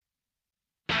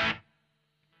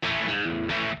How's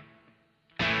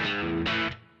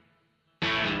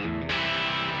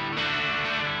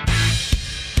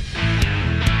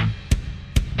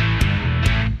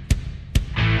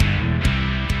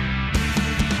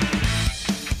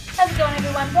it going,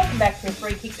 everyone? Welcome back to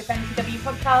Free Kick the Fantasy W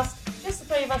podcast. Just the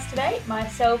three of us today,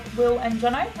 myself, Will and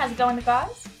Jono. How's it going,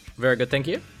 guys? Very good, thank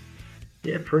you.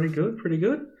 Yeah, pretty good.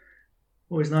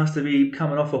 Always nice to be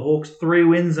coming off a Hawks 3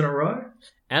 wins in a row.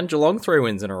 And Geelong 3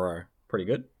 wins in a row. Pretty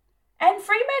good. And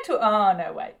Fremantle. Oh,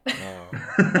 no, wait.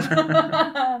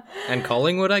 Oh. And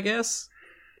Collingwood, I guess.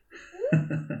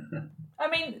 I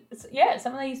mean, yeah,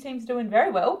 some of these teams are doing very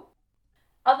well.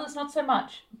 Others not so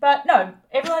much. But no,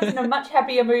 everyone's in a much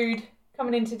happier mood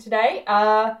coming into today.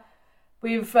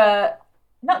 We've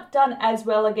not done as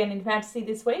well again in fantasy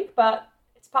this week, but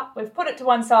we've put it to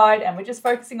one side and we're just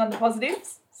focusing on the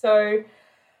positives. So,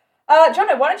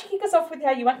 Jono, why don't you kick us off with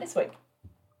how you went this week?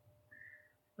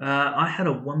 I had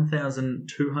a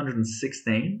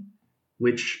 1,216,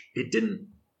 which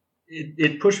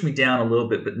it pushed me down a little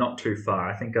bit, but not too far.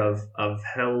 I think I've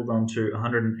held on to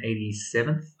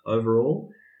 187th overall,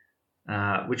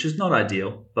 which is not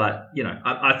ideal, but you know,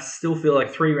 I still feel like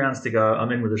 3 rounds to go.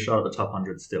 I'm in with a shot at the top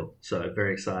 100 still, so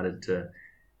very excited to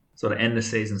sort of end the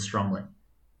season strongly.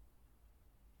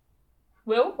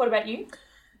 Will, what about you?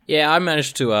 Yeah, I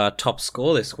managed to top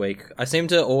score this week. I seem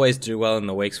to always do well in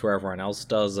the weeks where everyone else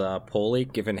does poorly,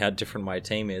 given how different my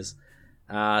team is.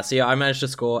 So yeah, I managed to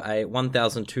score a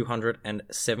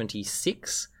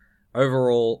 1,276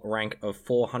 overall rank of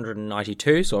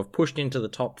 492. So I've pushed into the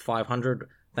top 500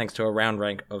 thanks to a round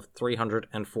rank of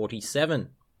 347.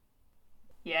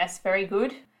 Yes, very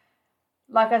good.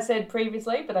 Like I said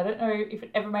previously, but I don't know if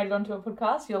it ever made it onto a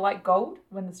podcast, you're like gold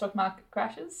when the stock market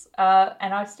crashes.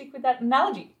 And I stick with that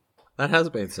analogy. That has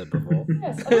been said before.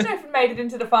 Yes, I don't know if it made it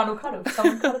into the final cut or if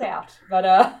someone cut it out. But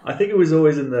I think it was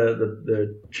always in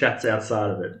the chats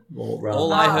outside of it.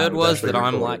 All I heard was that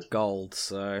I'm like gold,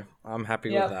 so I'm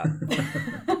happy with that.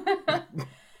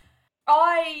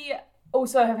 I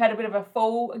also have had a bit of a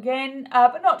fall again,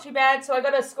 but not too bad. So I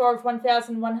got a score of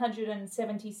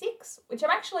 1,176, which I'm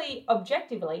actually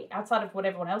objectively, outside of what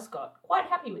everyone else got, quite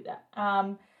happy with that.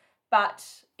 But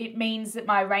it means that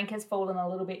my rank has fallen a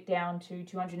little bit down to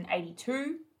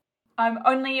 282. I'm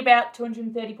only about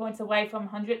 230 points away from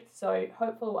 100th, so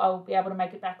hopefully I'll be able to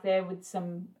make it back there with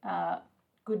some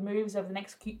good moves over the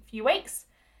next few weeks.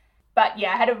 But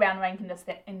yeah, I had a round rank in the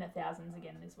thousands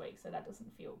again this week, so that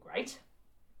doesn't feel great.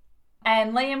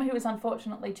 And Liam, who is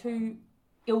unfortunately too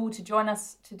ill to join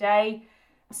us today,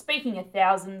 speaking of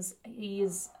thousands, he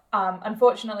is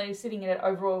unfortunately sitting at an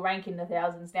overall rank in the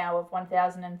thousands now of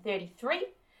 1,033.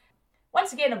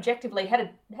 Once again, objectively, had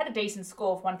a decent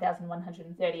score of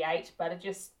 1,138, but it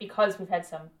just, because we've had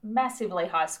some massively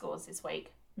high scores this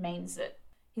week, means that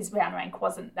his round rank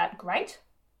wasn't that great.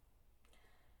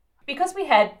 Because we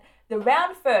had the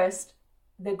round first,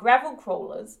 the gravel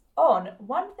crawlers, on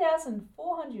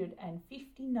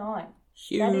 1,459.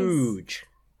 Huge.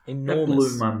 Enormous. That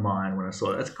blew my mind when I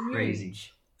saw it. That's crazy.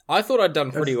 Huge. I thought I'd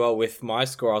done pretty well with my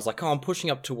score. I was like, I'm pushing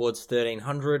up towards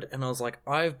 1,300, and I was like,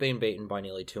 I've been beaten by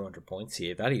nearly 200 points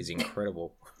here. That is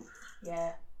incredible.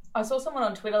 Yeah. I saw someone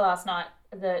on Twitter last night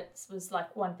that was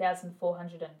like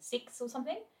 1,406 or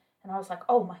something, and I was like,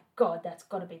 oh my God, that's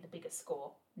got to be the biggest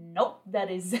score. Nope,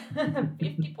 that is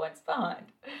 50 points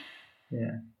behind.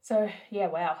 Yeah. So, yeah,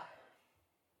 wow.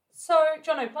 So,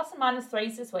 Jono, plus and minus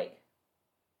threes this week.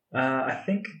 I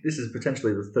think this is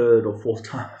potentially the 3rd or 4th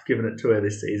time I've given it to her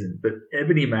this season, but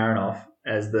Ebony Marinoff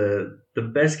as the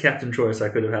best captain choice I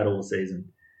could have had all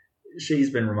season.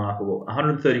 She's been remarkable.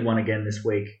 131 again this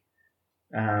week,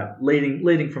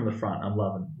 leading from the front. I'm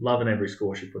loving every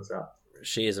score she puts up.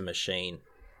 She is a machine.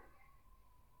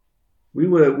 We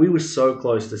were so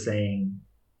close to seeing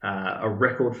a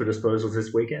record for disposals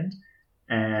this weekend,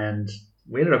 and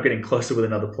we ended up getting closer with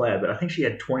another player, but I think she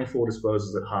had 24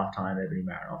 disposals at halftime, Ebony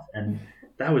Marinoff, and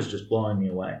that was just blowing me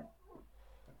away.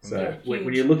 So yeah,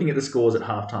 when you're looking at the scores at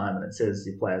halftime and it says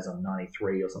your player's on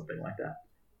 93 or something like that,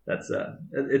 it's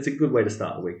a good way to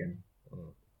start the weekend.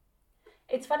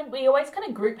 It's funny, we always kind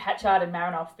of group Hatchard and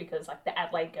Marinoff because like the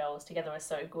Adelaide girls together are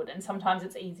so good, and sometimes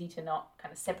it's easy to not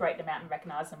kind of separate them out and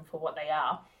recognise them for what they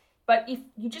are. But if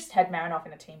you just had Marinoff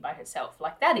in a team by herself,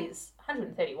 like that is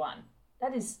 131.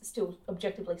 That is still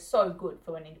objectively so good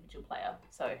for an individual player.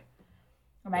 So,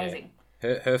 amazing.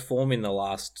 Yeah. Her form in the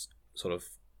last sort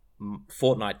of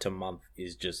fortnight to month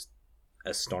is just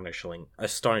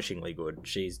astonishingly good.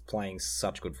 She's playing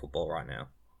such good football right now.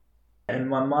 And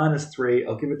my -3,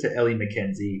 I'll give it to Ellie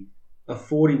McKenzie. A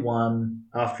 41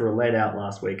 after a laid out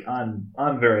last week.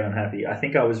 I'm very unhappy. I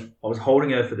think I was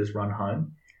holding her for this run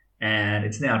home, and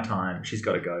it's now time. She's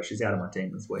got to go. She's out of my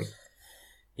team this week.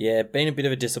 Yeah, been a bit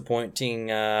of a disappointing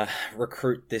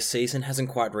recruit this season. Hasn't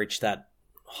quite reached that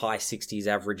high 60s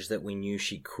average that we knew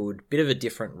she could. Bit of a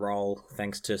different role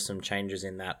thanks to some changes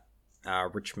in that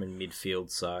Richmond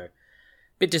midfield. So,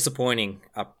 bit disappointing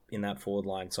up in that forward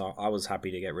line. So I was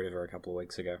happy to get rid of her a couple of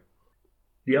weeks ago.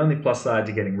 The only plus side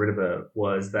to getting rid of her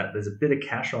was that there's a bit of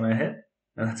cash on her head,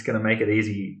 and that's going to make it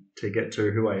easy to get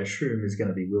to who I assume is going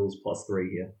to be Will's +3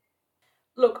 here.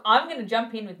 Look, I'm going to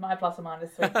jump in with my plus or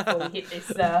minus 3 before we hit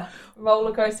this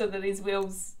roller coaster that is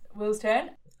Will's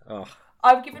turn. Oh.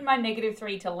 I've given my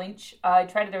 -3 to Lynch. I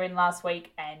traded her in last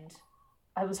week, and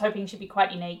I was hoping she'd be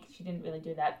quite unique. She didn't really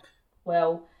do that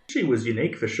well. She was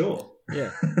unique for sure.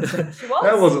 Yeah. She was.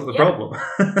 That wasn't the problem.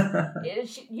 Yeah,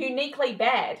 uniquely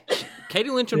bad. Katie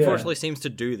Lynch unfortunately seems to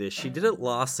do this. She did it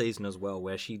last season as well,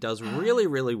 where she does really,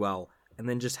 really well, and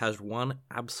then just has one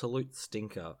absolute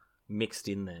stinker mixed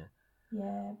in there.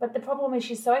 Yeah, but the problem is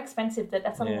she's so expensive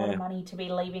that's not a lot of money to be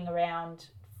leaving around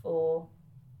for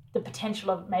the potential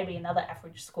of maybe another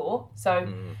average score. So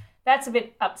that's a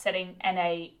bit upsetting. And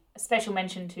a special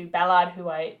mention to Ballard, who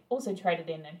I also traded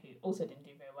in and who also didn't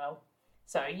do very well.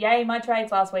 So yay, my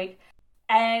trades last week.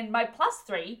 And my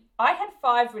 +3, I had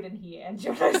 5 written here, and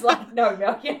Jono's like, no,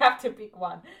 Mel, you have to pick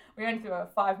one. We went through a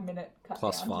 5-minute cut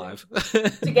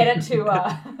 +5 to get it to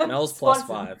Mel's Swanson.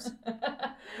 +5s.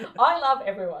 I love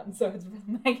everyone, so it's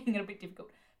making it a bit difficult.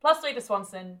 +3 to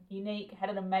Swanson, unique, had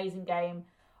an amazing game.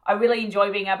 I really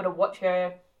enjoy being able to watch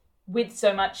her with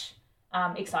so much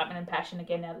excitement and passion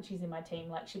again now that she's in my team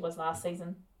like she was last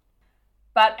season.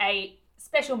 But a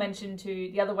special mention to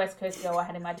the other West Coast girl I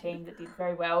had in my team that did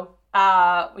very well,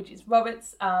 which is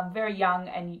Roberts, very young,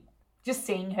 and just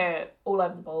seeing her all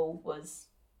over the ball was,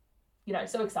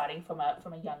 so exciting from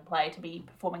a young player to be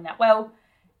performing that well.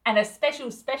 And a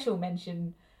special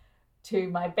mention to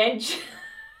my bench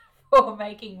for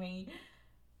making me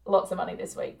lots of money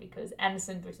this week, because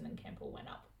Anderson, Britton and Campbell went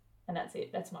up. And that's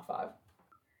it. That's my 5.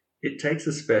 It takes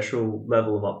a special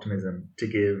level of optimism to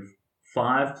give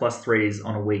 5 +3s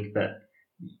on a week that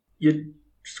you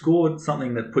scored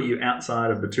something that put you outside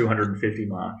of the 250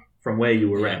 mark from where you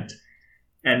were ranked.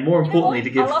 And more importantly, to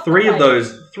give 3 of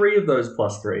those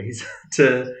 +3s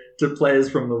to players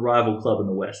from the rival club in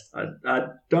the West. I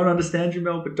don't understand you,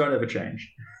 Mel, but don't ever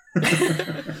change.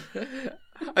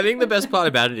 I think the best part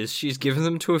about it is she's given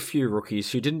them to a few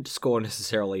rookies who didn't score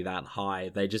necessarily that high.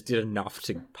 They just did enough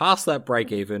to pass that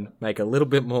break even, make a little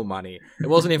bit more money. It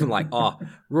wasn't even like,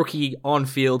 rookie on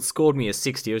field scored me a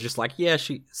 60. It was just like, yeah,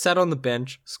 she sat on the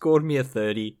bench, scored me a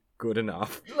 30. Good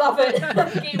enough. Love it.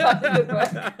 Keep up the good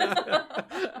work.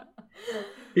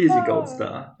 Here's your gold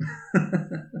star.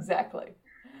 Exactly.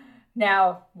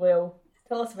 Now, Will,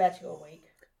 tell us about your week.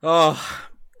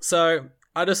 So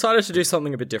I decided to do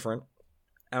something a bit different,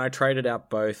 and I traded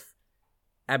out both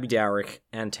Abby Dowrick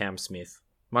and Tam Smith,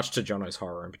 much to Jono's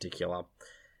horror in particular.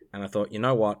 And I thought, you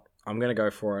know what? I'm going to go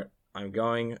for it. I'm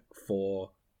going for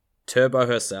Turbo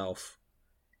herself,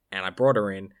 and I brought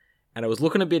her in. And it was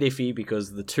looking a bit iffy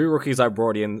because the 2 rookies I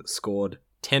brought in scored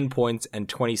 10 points and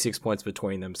 26 points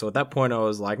between them. So at that point I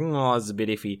was like, this is a bit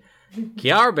iffy.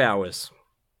 Kiara Bowers,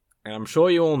 and I'm sure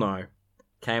you all know,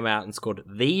 came out and scored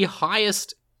the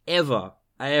highest ever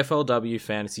AFLW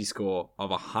fantasy score of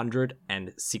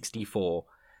 164.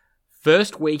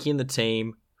 First week in the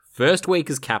team, first week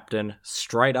as captain,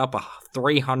 straight up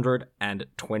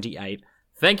 328.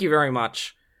 Thank you very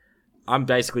much. I'm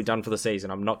basically done for the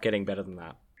season. I'm not getting better than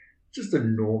that. Just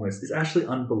enormous. It's actually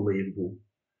unbelievable.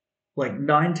 Like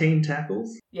 19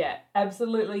 tackles. Yeah,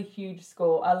 absolutely huge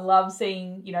score. I love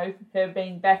seeing, her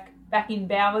being back in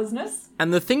Bowersness.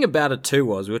 And the thing about it too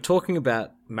was, we were talking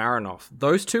about Marinoff.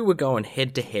 Those two were going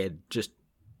head to head.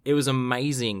 It was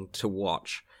amazing to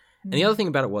watch. And the other thing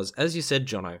about it was, as you said,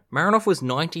 Jono, Marinoff was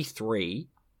 93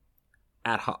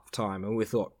 at halftime, and we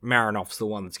thought Marinoff's the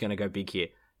one that's going to go big here.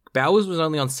 Bowers was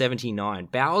only on 79.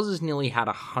 Bowers has nearly had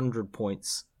 100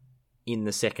 points in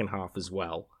the second half as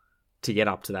well to get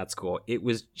up to that score.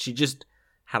 She just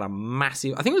had a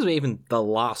massive, I think it was even the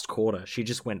last quarter, she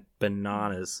just went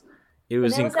bananas. It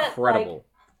was incredible.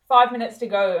 5 minutes to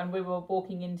go and we were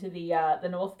walking into the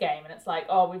North game, and it's like,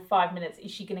 with 5 minutes, is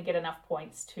she going to get enough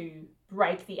points to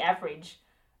break the average?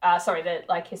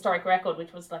 The historic record,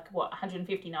 which was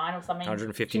 159 or something.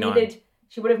 159.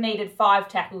 She would have needed 5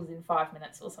 tackles in 5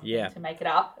 minutes or something to make it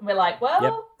up. And we're like,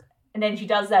 and then she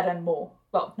does that and more.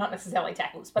 Well, not necessarily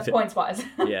tackles, but points-wise.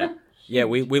 Yeah,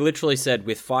 we literally said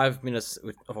with 5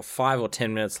 or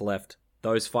 10 minutes left,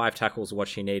 those 5 tackles are what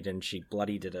she needed, and she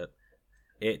bloody did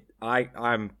it.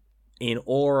 I'm in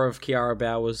awe of Kiara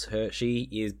Bowers. She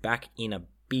is back in a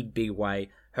big, big way.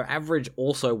 her average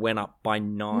also went up by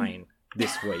 9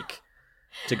 this week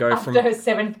to go After her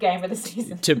 7th game of the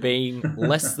season. to being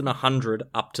less than 100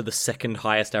 up to the second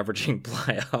highest averaging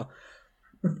player.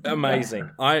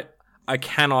 Amazing. I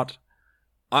cannot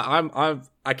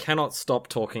I cannot stop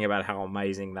talking about how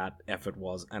amazing that effort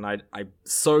was, and I'm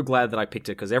so glad that I picked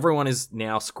it because everyone is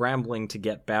now scrambling to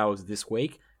get Bowers this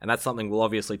week, and that's something we'll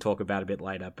obviously talk about a bit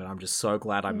later, but I'm just so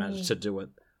glad I managed to do it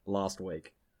last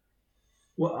week.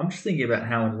 Well, I'm just thinking about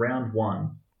how in round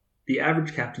 1, the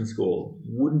average captain score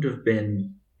wouldn't have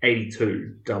been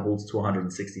 82 doubled to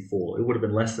 164. It would have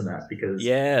been less than that because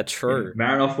True.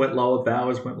 Marinoff went lower,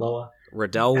 Bowers went lower.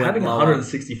 Riddell went Having lower.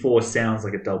 164 sounds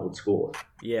like a doubled score.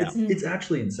 Yeah. It's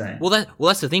actually insane. Well,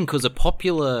 that's the thing, because a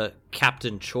popular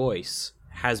captain choice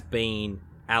has been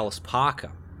Alice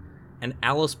Parker. And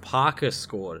Alice Parker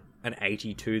scored an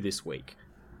 82 this week.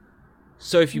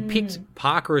 So if you picked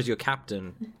Parker as your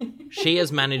captain, she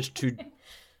has managed to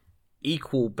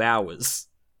equal Bowers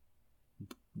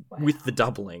with the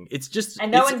doubling. It's just, and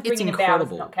no it's one's bringing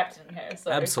incredible. Bowers not captaining her.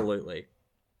 So. Absolutely.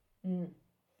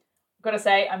 I've got to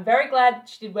say, I'm very glad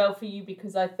she did well for you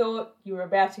because I thought you were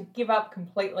about to give up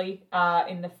completely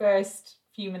in the first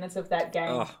few minutes of that game.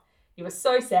 Oh. You were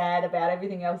so sad about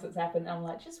everything else that's happened. I'm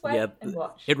like, just wait and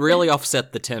watch. It really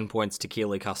offset the 10 points to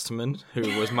Keely Custerman,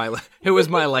 who was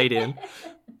my lead in.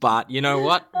 But you know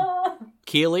what?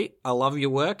 Keely, I love your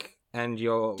work, and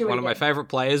you're one of my favourite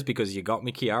players because you got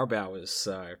me Kiara Bowers.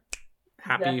 So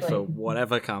happy for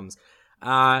whatever comes.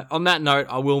 On that note,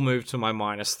 I will move to my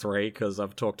 -3 because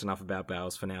I've talked enough about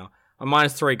Bowers for now. My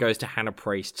 -3 goes to Hannah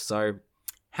Priest. So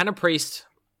Hannah Priest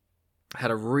had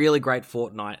a really great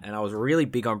fortnight, and I was really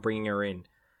big on bringing her in.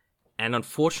 And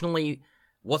unfortunately,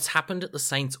 what's happened at the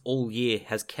Saints all year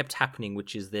has kept happening,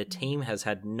 which is their team has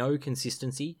had no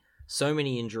consistency, so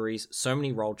many injuries, so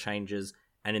many role changes,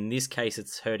 and in this case,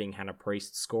 it's hurting Hannah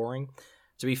Priest's scoring.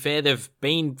 To be fair, they've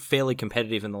been fairly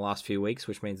competitive in the last few weeks,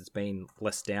 which means it's been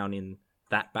less down in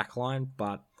that backline,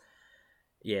 but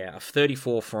yeah, a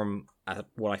 34 from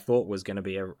what I thought was going to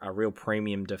be a real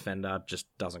premium defender just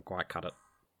doesn't quite cut it.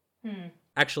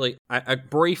 Actually, a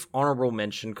brief honourable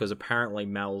mention, because apparently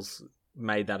Mel's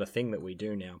made that a thing that we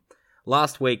do now.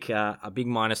 Last week, a big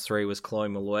 -3 was Chloe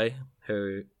Malloy,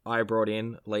 who I brought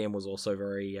in. Liam was also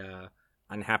very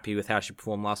unhappy with how she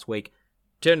performed last week.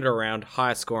 Turned it around,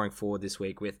 highest scoring forward this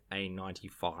week with a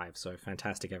 95, so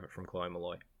fantastic effort from Chloe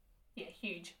Malloy. Yeah,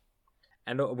 huge.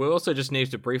 And we also just need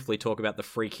to briefly talk about the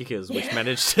free kickers, which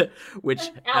managed to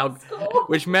which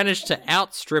managed to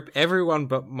outstrip everyone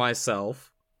but myself.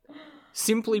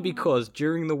 Simply because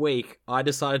during the week, I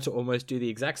decided to almost do the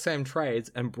exact same trades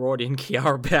and brought in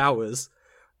Kiara Bowers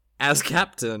as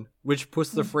captain, which puts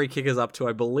the free kickers up to,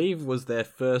 I believe, was their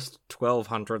first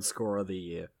 1,200 score of the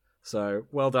year. So,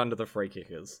 well done to the free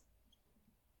kickers.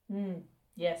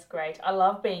 Yes, great. I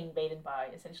love being beaten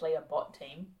by essentially a bot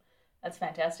team. That's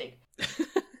fantastic.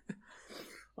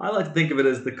 I like to think of it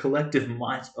as the collective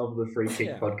might of the Free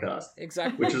Kick podcast.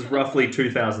 Exactly. Which is roughly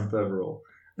 2,000th overall.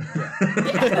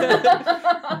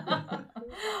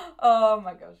 Oh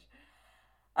my gosh.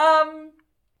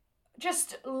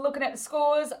 Just looking at the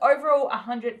scores, overall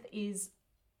 100th is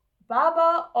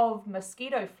Barber of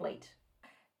Mosquito Fleet.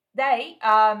 They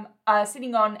are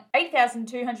sitting on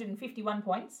 8,251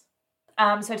 points.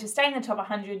 So to stay in the top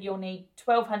 100, you'll need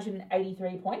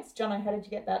 1,283 points. Jono, how did you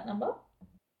get that number?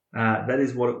 That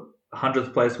is what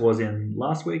 100th place was in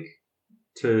last week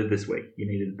to this week. You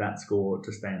needed that score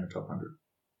to stay in the top 100.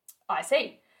 I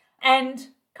see.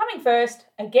 And coming first,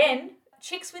 again,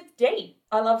 Chicks with D.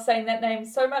 I love saying that name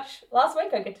so much. Last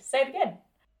week, I get to say it again.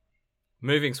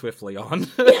 Moving swiftly on.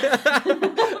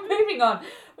 Moving on.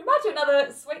 We might do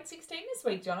another Sweet 16 this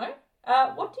week, Jono.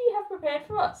 What do you have prepared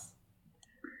for us?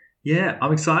 Yeah,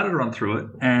 I'm excited to run through it.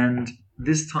 And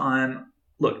this time,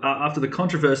 look, after the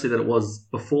controversy that it was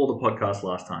before the podcast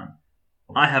last time,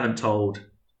 I haven't told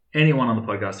anyone on the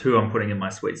podcast who I'm putting in my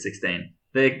Sweet 16.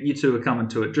 You two are coming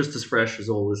to it just as fresh as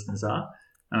all listeners are.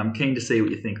 And I'm keen to see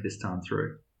what you think this time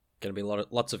through. Going to be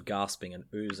lots of gasping and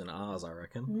oohs and ahs, I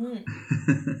reckon.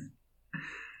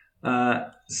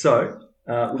 So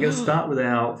we're going to start with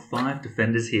our 5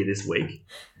 defenders here this week.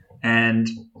 And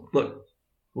look,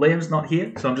 Liam's not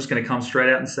here, so I'm just going to come straight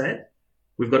out and say it.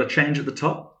 We've got a change at the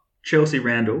top. Chelsea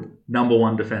Randall, number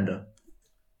 1 defender.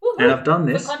 Woo-hoo. And I've done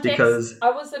this For context, because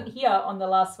I wasn't here on the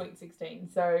last Sweet 16,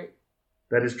 so...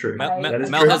 That is true. Mel that is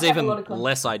Mel true. has even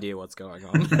less idea what's going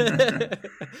on.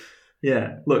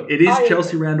 Yeah, look, it is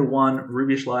Chelsea Randall 1,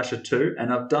 Ruby Schleicher 2,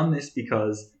 and I've done this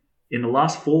because in the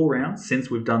last 4 rounds since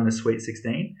we've done this Sweet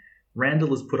 16,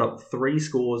 Randall has put up 3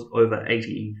 scores over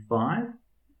 85,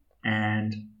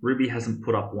 and Ruby hasn't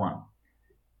put up 1.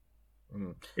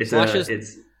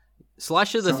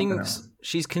 Slasher, the thing else.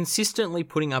 she's consistently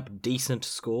putting up decent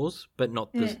scores, but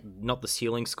not the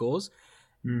ceiling scores.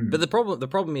 But the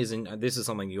problem is, and this is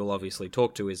something you'll obviously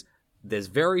talk to, is there's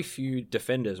very few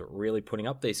defenders really putting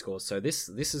up these scores. So this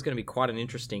is going to be quite an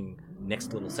interesting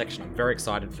next little section. I'm very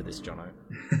excited for this, Jono.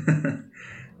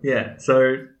 Yeah,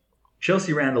 so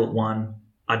Chelsea Randall at 1.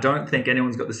 I don't think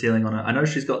anyone's got the ceiling on her. I know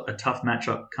she's got a tough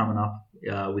matchup coming up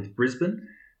with Brisbane,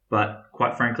 but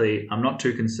quite frankly, I'm not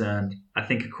too concerned. I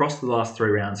think across the last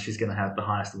 3 rounds, she's going to have the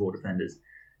highest of all defenders.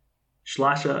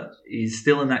 Schleicher is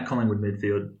still in that Collingwood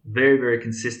midfield. Very, very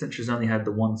consistent. She's only had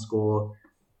the 1 score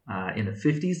in the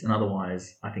 50s, and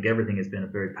otherwise, I think everything has been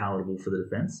very palatable for the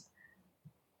defence.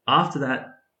 After that,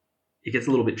 it gets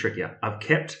a little bit trickier. I've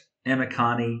kept Emma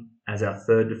Carney as our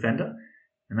 3rd defender,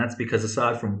 and that's because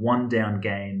aside from 1 down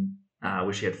game,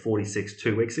 where she had 46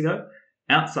 2 weeks ago,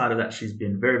 outside of that, she's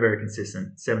been very, very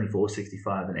consistent. 74,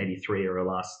 65, and 83 are her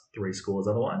last 3 scores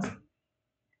otherwise.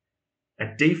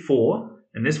 At D4,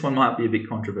 and this one might be a bit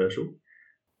controversial,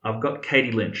 I've got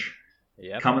Katie Lynch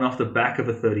coming off the back of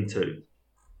a 32.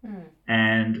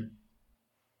 And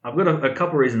I've got a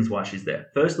couple of reasons why she's there.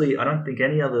 Firstly, I don't think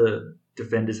any other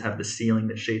defenders have the ceiling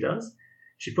that she does.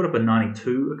 She put up a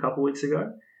 92 a couple of weeks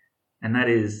ago, and that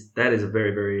is a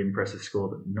very, very impressive score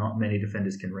that not many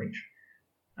defenders can reach.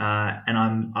 And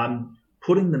I'm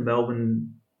putting the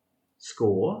Melbourne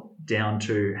score down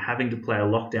to having to play a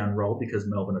lockdown role because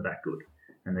Melbourne are that good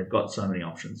and they've got so many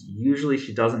options. Usually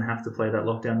she doesn't have to play that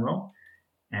lockdown role,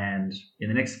 and in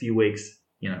the next few weeks,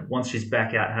 once she's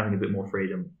back out having a bit more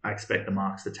freedom, I expect the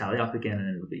marks to tally up again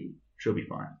and she'll be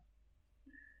fine.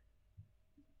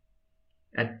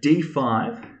 At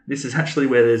D5, this is actually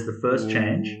where there's the first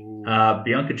change.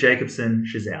 Bianca Jacobson,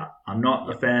 she's out. I'm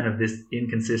not a fan of this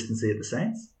inconsistency at the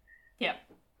Saints. Yep.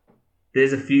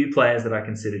 There's a few players that I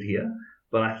considered here,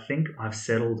 but I think I've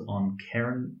settled on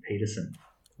Karen Peterson.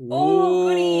 Oh,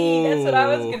 goody! That's what I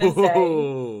was going to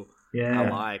say. Yeah. I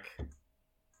like.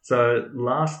 So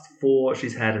last 4,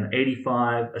 she's had an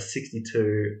 85, a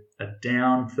 62, a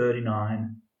down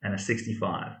 39, and a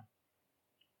 65.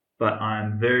 But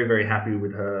I'm very, very happy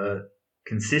with her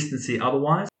consistency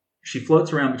otherwise. She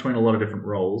floats around between a lot of different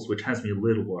roles, which has me a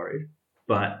little worried.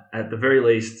 But at the very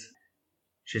least,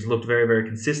 she's looked very, very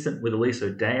consistent with Elise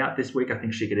O'Day out this week. I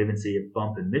think she could even see a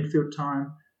bump in midfield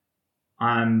time.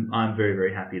 I'm very,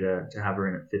 very happy to have her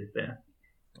in at 5th there.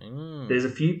 There's a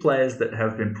few players that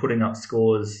have been putting up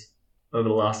scores over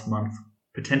the last month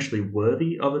potentially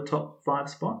worthy of a top 5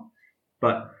 spot,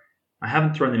 but I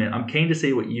haven't thrown them in. I'm keen to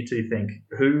see what you two think.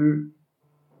 Who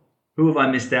have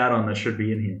I missed out on that should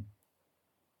be in here?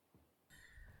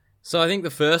 So I think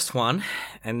the first one,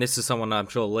 and this is someone I'm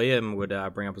sure Liam would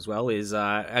bring up as well, is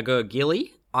Agur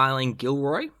Gilly, Eileen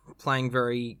Gilroy, playing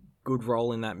very good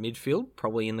role in that midfield,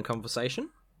 probably in the conversation.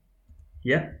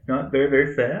 Yeah, no, very,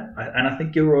 very fair. And I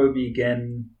think Gilroy will be,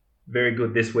 again, very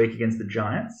good this week against the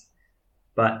Giants.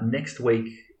 But next week,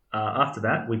 after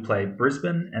that, we play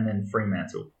Brisbane and then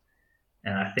Fremantle.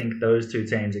 And I think those 2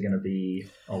 teams are going to be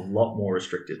a lot more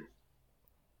restricted.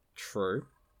 True.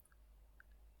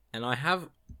 And I have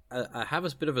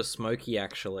a bit of a smoky,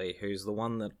 actually, who's the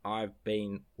one that I've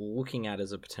been looking at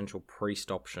as a potential priest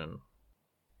option,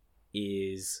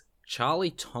 is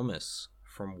Charlie Thomas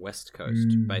from West Coast,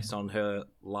 based on her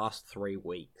last 3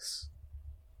 weeks.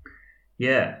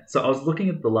 Yeah, so I was looking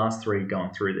at the last 3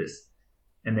 going through this,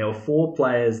 and there were 4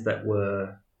 players that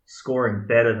were scoring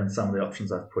better than some of the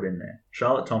options I've put in there.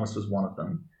 Charlotte Thomas was one of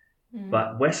them,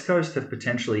 but West Coast have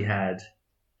potentially had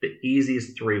the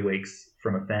easiest 3 weeks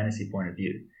from a fantasy point of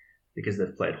view because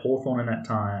they've played Hawthorn in that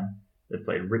time, they've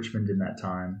played Richmond in that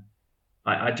time.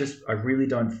 I really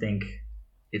don't think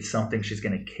it's something she's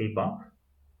going to keep up.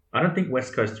 I don't think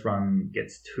West Coast's run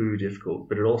gets too difficult,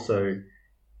 but it also,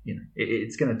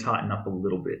 it's going to tighten up a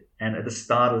little bit. And at the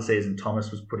start of the season,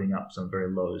 Thomas was putting up some very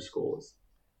low scores.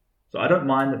 So I don't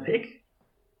mind the pick,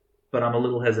 but I'm a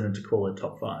little hesitant to call it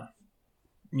top 5.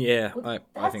 Yeah,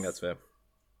 I think that's fair.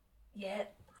 Yeah.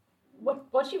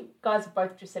 What you guys have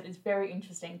both just said is very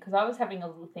interesting because I was having a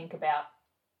little think about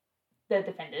the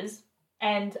defenders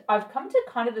and I've come to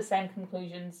kind of the same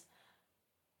conclusions.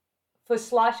 For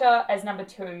Schleicher as number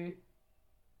 2,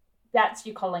 that's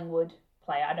your Collingwood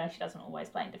player. I know she doesn't always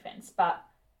play in defence, but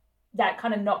that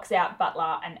kind of knocks out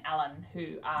Butler and Allen,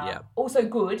 who are also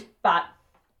good, but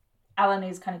Allen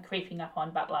is kind of creeping up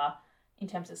on Butler in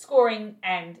terms of scoring,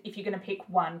 and if you're going to pick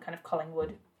one kind of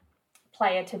Collingwood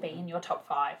player to be in your top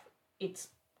 5, it's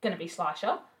going to be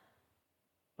Schleicher.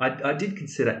 I did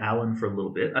consider Allen for a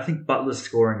little bit. I think Butler's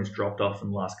scoring has dropped off in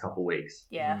the last couple of weeks.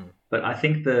 Yeah. But I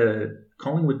think the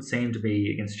Collingwood seemed to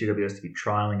be, against GWS, to be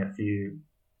trialling a few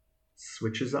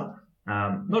switches up.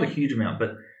 Not a huge amount,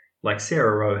 but like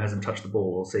Sarah Rowe hasn't touched the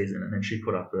ball all season, and then she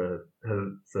put up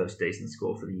her first decent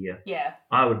score for the year. Yeah.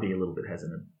 I would be a little bit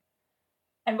hesitant.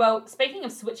 And well, speaking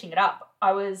of switching it up,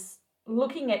 I was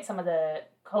looking at some of the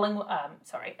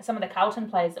Carlton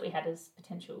players that we had as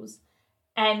potentials,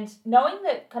 and knowing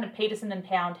that kind of Peterson and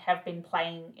Pound have been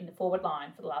playing in the forward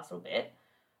line for the last little bit,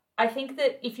 I think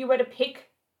that if you were to pick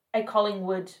a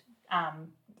Collingwood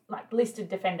listed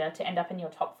defender to end up in your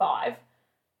top 5,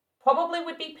 probably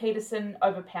would be Peterson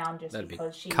over Pound, just That'd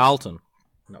because be she's Carlton,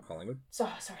 not Collingwood.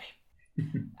 Sorry.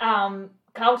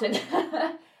 Carlton.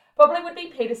 Probably would be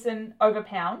Peterson over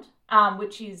Pound,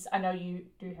 which is, I know you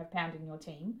do have Pound in your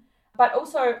team. But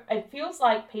also, it feels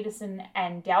like Peterson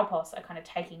and Dalpos are kind of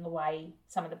taking away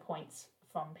some of the points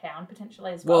from Pound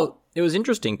potentially as well. Well, it was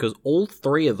interesting because all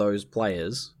 3 of those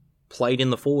players played in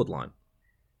the forward line.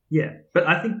 Yeah, but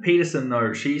I think Peterson,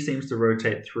 though, she seems to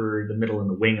rotate through the middle and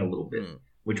the wing a little bit,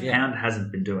 which Pound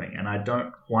hasn't been doing. And I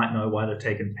don't quite know why they've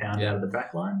taken Pound out of the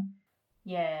back line.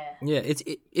 Yeah. Yeah,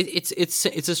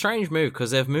 it's a strange move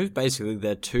because they've moved basically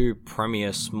their 2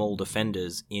 premier small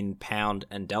defenders in Pound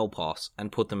and Delpos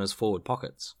and put them as forward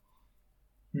pockets.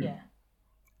 Yeah.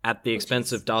 At the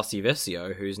expense of Darcy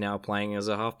Vesio, who's now playing as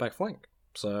a halfback flank.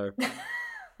 So,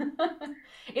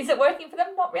 is it working for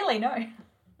them? Not really, no.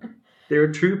 There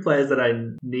are 2 players that I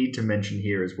need to mention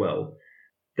here as well.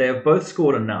 They have both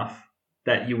scored enough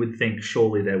that you would think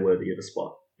surely they're worthy of a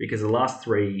spot, because the last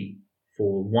 3,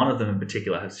 for one of them in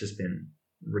particular, has just been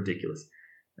ridiculous.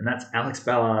 And that's Alex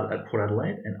Ballard at Port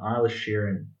Adelaide and Isla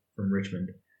Sheeran from Richmond.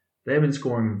 They've been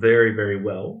scoring very, very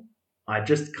well. I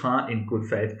just can't, in good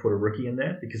faith, put a rookie in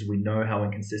there because we know how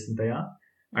inconsistent they are.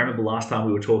 I remember last time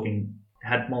we were talking,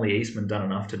 had Molly Eastman done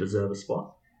enough to deserve a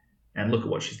spot? And look at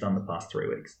what she's done the past 3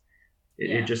 weeks.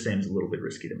 It just seems a little bit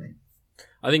risky to me.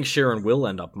 I think Sheeran will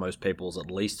end up most people's at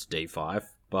least D5,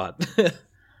 but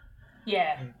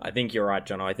yeah, I think you're right,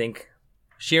 John. I think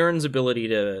Sheeran's ability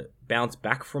to bounce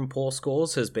back from poor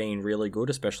scores has been really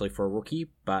good, especially for a rookie,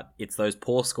 but it's those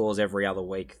poor scores every other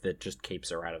week that just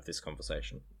keeps her out of this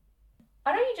conversation.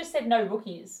 I know you just said no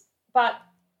rookies, but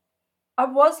I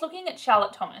was looking at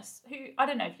Charlotte Thomas, who I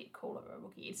don't know if you'd call her a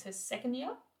rookie. It's her second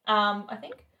year, I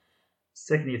think.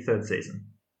 Second year, third season.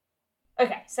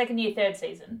 Okay, second year, third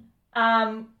season.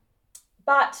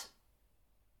 But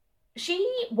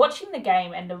watching the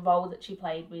game and the role that she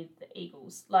played with the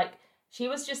Eagles, she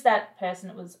was just that person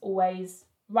that was always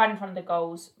right in front of the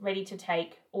goals, ready to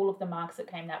take all of the marks that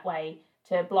came that way,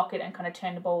 to block it and kind of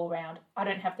turn the ball around. I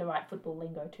don't have the right football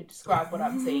lingo to describe what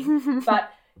I'm seeing,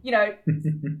 but, you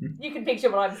can picture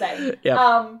what I'm saying. Yep.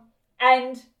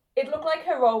 And it looked like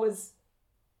her role was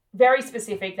very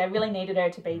specific. They really needed her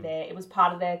to be there. It was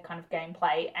part of their kind of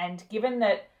gameplay. And given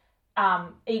that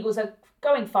Eagles are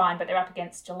going fine, but they're up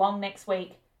against Geelong next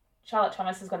week, Charlotte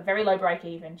Thomas has got a very low break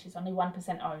even. She's only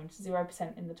 1% owned,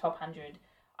 0% in the top 100.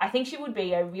 I think she would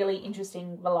be a really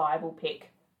interesting, reliable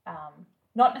pick.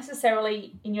 Not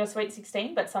necessarily in your Sweet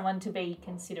 16, but someone to be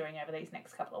considering over these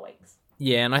next couple of weeks.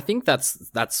 Yeah, and I think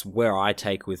that's where I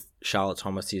take with Charlotte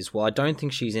Thomas is, well, I don't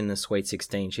think she's in the Sweet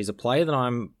 16. She's a player that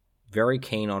I'm very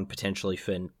keen on potentially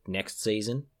for next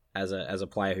season as a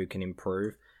player who can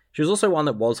improve. She was also one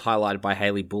that was highlighted by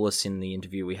Hayley Bullis in the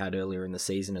interview we had earlier in the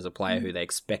season as a player who they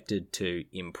expected to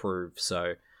improve.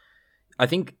 So I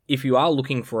think if you are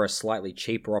looking for a slightly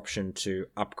cheaper option to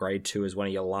upgrade to as one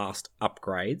of your last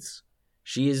upgrades,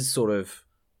 she is sort of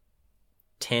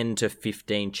 10 to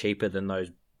 15 cheaper than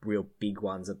those real big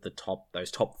ones at the top,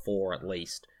 those top 4 at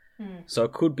least. So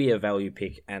it could be a value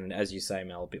pick, and as you say,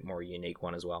 Mel, a bit more a unique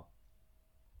one as well.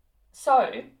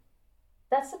 So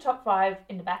that's the top 5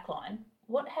 in the back line.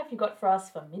 What have you got for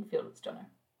us for midfielders, Jono?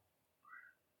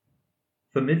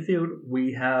 For midfield,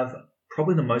 we have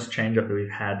probably the most change-up that we've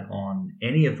had on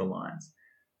any of the lines.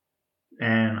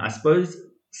 And I suppose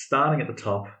starting at the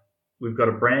top, we've got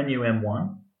a brand new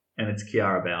M1, and it's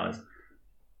Kiara Bowers.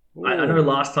 I know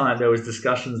last time there was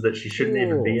discussions that she shouldn't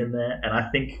even be in there, and I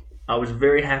think I was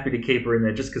very happy to keep her in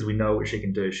there just because we know what she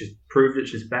can do. She's proved it.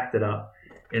 She's backed it up.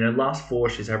 In her last 4,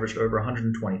 she's averaged over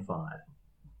 125,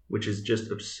 which is just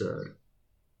absurd.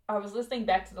 I was listening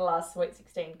back to the last Sweet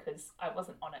 16 because I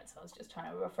wasn't on it, so I was just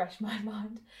trying to refresh my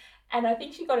mind. And I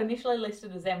think she got initially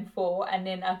listed as M4, and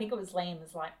then I think it was Liam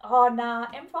was like, oh, nah,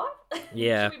 M5?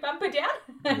 Yeah. Should we bump her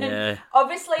down? Yeah.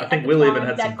 Obviously, I think Will even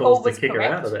had some calls to kick her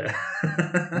out of there.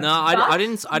 No, I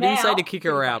didn't say to kick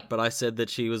her out, but I said that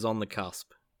she was on the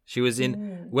cusp. She was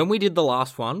in... When we did the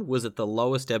last one, was at the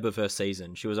lowest ebb of her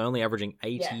season. She was only averaging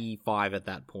 85 at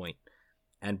that point.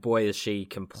 And boy, has she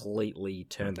completely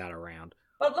turned that around.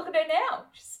 But look at her now.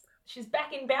 She's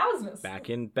back in Bowersness. Back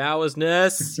in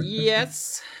Bowersness,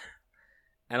 yes.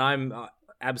 And I'm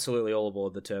absolutely all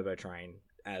aboard the turbo train,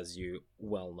 as you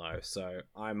well know. So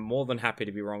I'm more than happy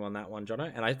to be wrong on that one, Jono.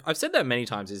 And I've said that many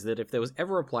times, is that if there was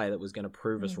ever a player that was going to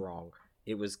prove us wrong,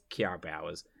 it was Kiara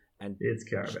Bowers. And it's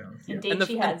Kiara Bowers. Yeah. Indeed,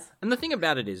 she has. And the thing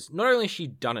about it is, not only has she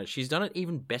done it, she's done it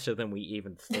even better than we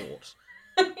even thought.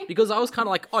 Because I was kind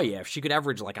of like, oh yeah, if she could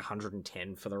average like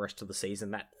 110 for the rest of the season,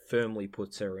 that firmly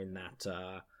puts her in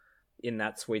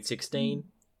that Sweet 16.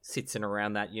 Sits in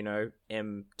around that,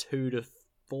 M2 to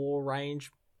 4 range.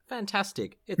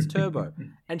 Fantastic. It's turbo.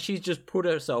 And she's just put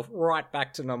herself right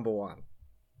back to number 1.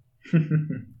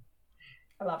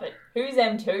 I love it. Who's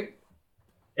M2?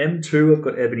 M2, I've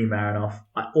got Ebony Marinoff.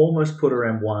 I almost put her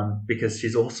M1 because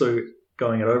she's also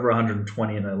going at over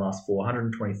 120 in her last 4,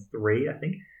 123, I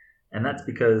think. And that's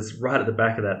because right at the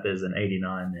back of that, there's an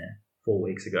 89 there 4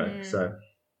 weeks ago. So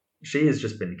she has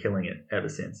just been killing it ever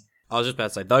since. I was just about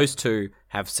to say, those two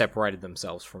have separated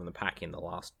themselves from the pack in the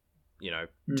last, 2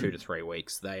 to 3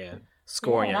 weeks. They are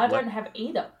scoring. Yeah, and I don't have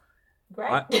either.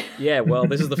 Great. Well,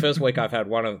 this is the first week I've had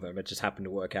one of them. It just happened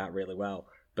to work out really well.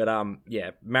 But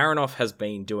Marinoff has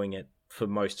been doing it for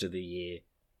most of the year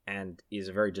and is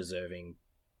very deserving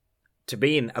to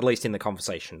be in, at least in the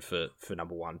conversation for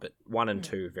number 1. But 1 and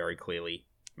 2 very clearly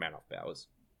Marinoff Bowers.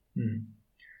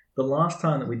 The last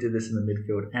time that we did this in the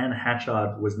midfield, Anne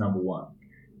Hatchard was number 1.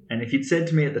 And if you'd said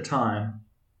to me at the time,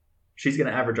 she's going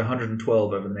to average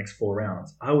 112 over the next 4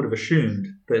 rounds, I would have assumed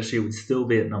that she would still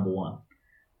be at number 1.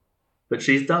 But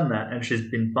she's done that, and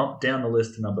she's been bumped down the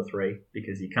list to number 3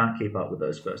 because you can't keep up with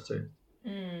those first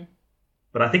 2.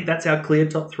 But I think that's our clear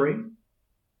top 3.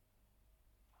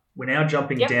 We're now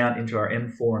jumping down into our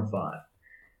M4 and 5.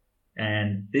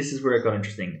 And this is where it got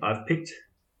interesting. I've picked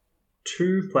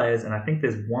 2 players, and I think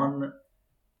there's one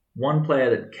player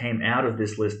that came out of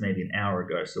this list maybe an hour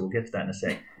ago, so we'll get to that in a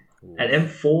sec. At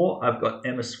M4, I've got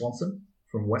Emma Swanson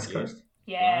from West Coast.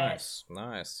 Yes.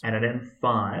 Nice. And at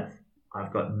M5,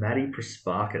 I've got Maddie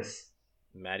Prasparkas.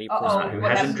 Maddie Prasparkas. Who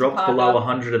hasn't dropped below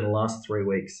 100 in the last 3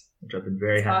 weeks, which I've been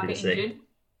very happy to see. Injured?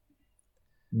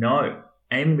 No.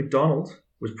 Amy McDonald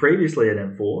was previously at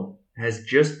M4, has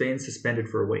just been suspended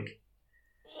for a week.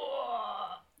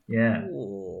 Yeah.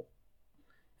 Ooh.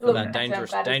 For that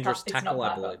dangerous tackle,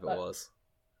 I believe it was.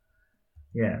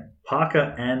 Yeah.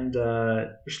 Parker and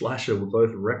Schlasher were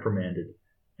both reprimanded,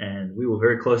 and we were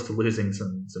very close to losing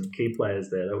some key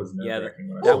players there. That was nerve-wracking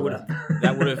when I saw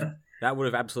that. That would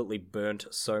have absolutely burnt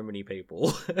so many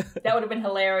people. That would have been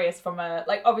hilarious from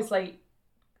obviously,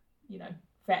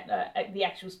 the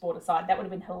actual sport aside, that would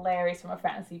have been hilarious from a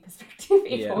fantasy perspective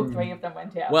if all 3 of them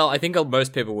went out. Well, I think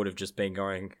most people would have just been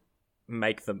going,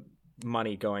 make the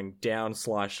money going down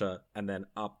Slasher and then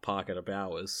up Parker to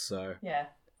Bowers. So yeah.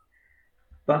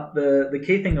 But the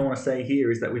key thing I want to say here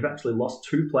is that we've actually lost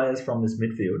 2 players from this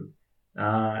midfield.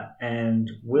 And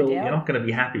Will, you're not going to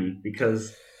be happy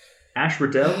because Ash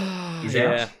Riddell is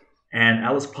out and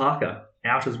Alice Parker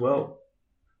out as well.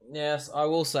 Yes, I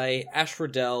will say Ash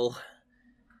Riddell,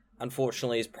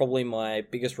 unfortunately, is probably my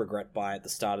biggest regret buy at the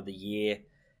start of the year.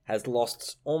 Has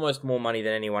lost almost more money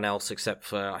than anyone else except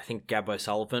for, I think, Gab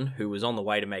O'Sullivan, who was on the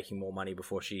way to making more money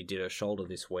before she did her shoulder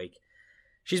this week.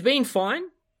 She's been fine.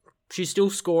 She's still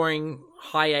scoring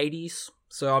high 80s,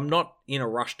 so I'm not in a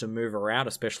rush to move her out,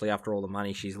 especially after all the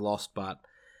money she's lost, but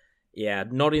yeah,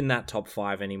 not in that top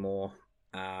 5 anymore.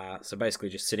 So basically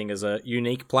just sitting as a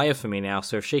unique player for me now,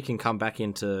 so if she can come back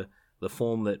into the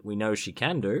form that we know she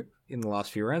can do in the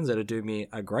last few rounds, that'll do me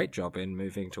a great job in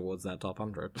moving towards that top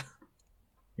 100.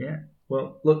 Yeah.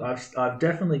 Well, look, I've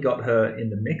definitely got her in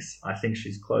the mix. I think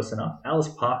she's close enough. Alice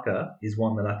Parker is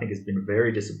one that I think has been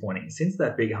very disappointing. Since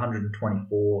that big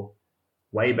 124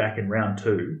 way back in round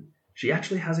 2, she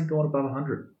actually hasn't gone above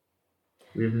 100.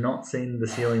 We have not seen the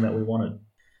ceiling that we wanted.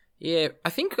 Yeah, I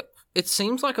think it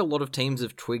seems like a lot of teams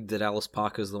have twigged that Alice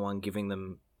Parker's the one giving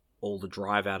them all the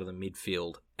drive out of the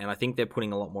midfield, and I think they're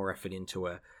putting a lot more effort into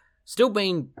her. Still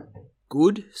being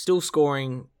good, still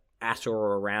scoring at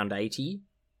or around 80,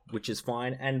 which is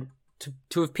fine, and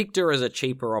to have picked her as a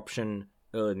cheaper option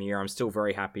earlier in the year, I'm still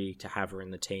very happy to have her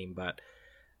in the team, but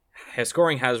her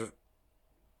scoring has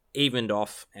evened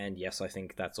off, and yes, I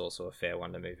think that's also a fair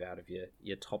one to move out of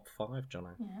your top 5,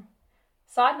 Jono. Yeah.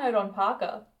 Side note on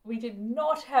Parker, we did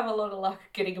not have a lot of luck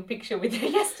getting a picture with her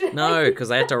yesterday. No, because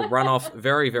they had to run off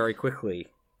very, very quickly,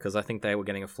 because I think they were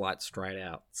getting a flight straight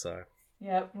out, so...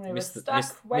 Yeah, we were stuck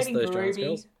waiting for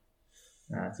Ruby.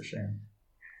 That's a shame.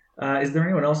 Is there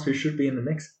anyone else who should be in the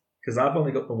mix? Because I've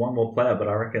only got the one more player, but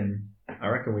I reckon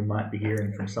we might be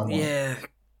hearing from someone. Yeah,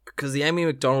 because the Amy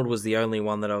McDonald was the only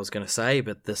one that I was going to say,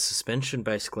 but the suspension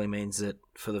basically means that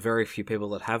for the very few people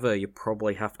that have her, you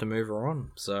probably have to move her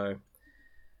on. So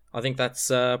I think that's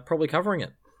probably covering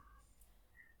it.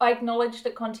 I acknowledge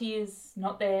that Conti is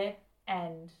not there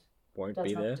and Won't does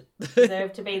be not there.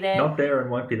 deserve to be there. Not there and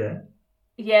won't be there.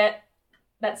 Yeah,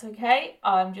 that's okay.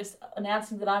 I'm just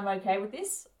announcing that I'm okay with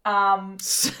this.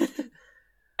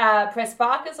 Press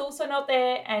Barker's also not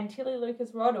there, and Tilly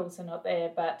Lucas Rod also not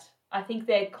there, but I think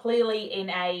they're clearly in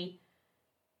a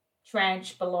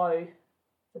tranche below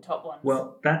the top ones.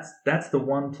 Well, that's the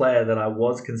one player that I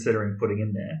was considering putting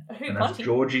in there, Who, and that's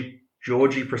Conti?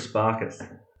 Georgie Prasparkas.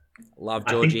 Love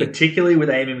I Georgie. think particularly with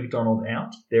Amy McDonald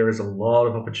out, there is a lot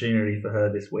of opportunity for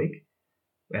her this week,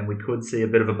 and we could see a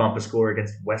bit of a bumper score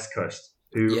against West Coast,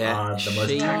 who are the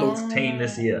most tackled team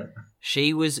this year.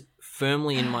 She was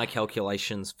firmly in my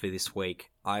calculations for this week.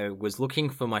 I was looking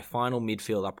for my final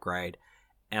midfield upgrade,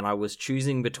 and I was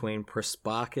choosing between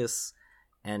Prasparkas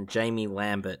and Jamie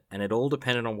Lambert, and it all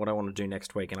depended on what I want to do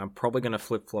next week, and I'm probably going to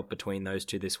flip-flop between those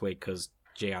two this week, because,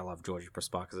 gee, I love Georgie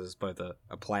Prasparkas as both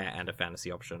a player and a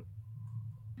fantasy option.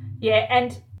 Yeah,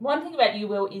 and one thing about you,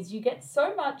 Will, is you get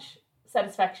so much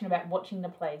satisfaction about watching the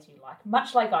players you like,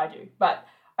 much like I do, but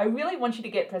I really want you to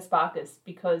get Prasparkas,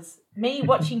 because me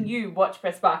watching you watch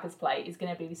Prasparkas play is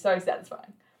going to be so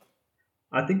satisfying.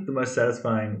 I think the most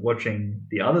satisfying watching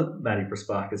the other Maddie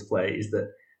Prasparkas play is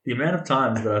that the amount of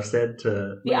times that I've said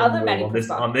to The other Maddie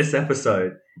on this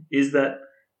episode is that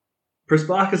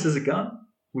Prasparkas is a gun.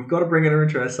 We've got to bring her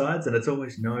into our sides, and it's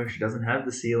always no, she doesn't have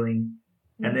the ceiling.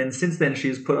 And then since then,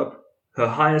 she's put up her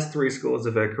highest 3 scores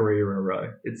of her career in a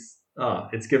row.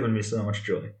 It's given me so much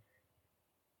joy.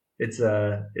 It's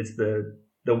the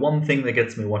one thing that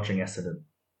gets me watching Essendon.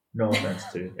 No offense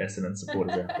to Essendon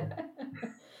supporters out there.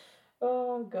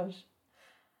 Oh gosh.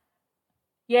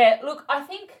 Yeah, look, I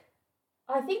think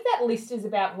that list is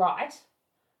about right.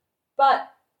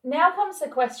 But now comes the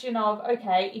question of,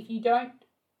 okay, if you don't,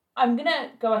 I'm going to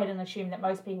go ahead and assume that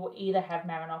most people either have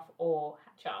Marinoff or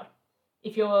Hatchard.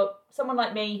 If you're someone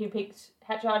like me who picked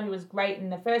Hatchard, who was great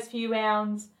in the first few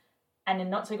rounds and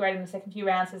then not so great in the second few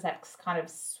rounds, as that's kind of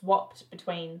swapped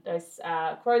between those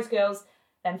Crows girls,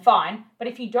 then fine. But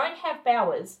if you don't have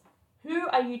Bowers, who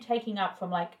are you taking up from,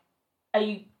 like, are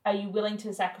you willing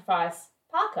to sacrifice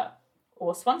Parker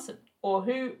or Swanson? Or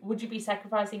who would you be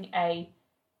sacrificing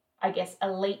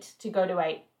elite to go to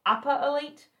a upper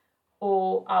elite?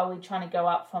 Or are we trying to go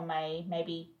up from a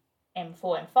maybe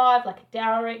M4, M5, like a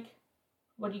Dowrick?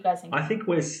 What do you guys think? I think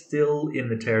we're still in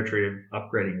the territory of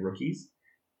upgrading rookies.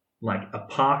 Like a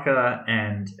Parker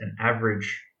and an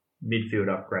average midfield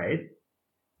upgrade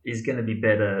is going to be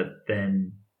better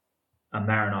than a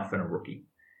Marinoff and a rookie.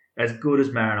 As good as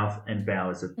Marinoff and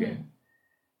Bowers have been.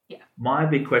 Yeah. My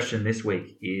big question this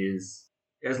week is,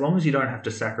 as long as you don't have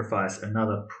to sacrifice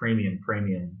another premium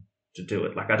to do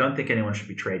it, like I don't think anyone should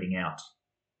be trading out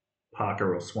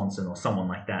Parker or Swanson or someone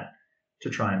like that to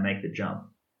try and make the jump.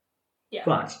 Yeah.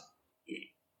 But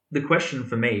the question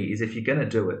for me is, if you're going to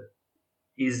do it,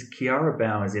 is Kiara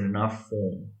Bowers in enough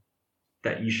form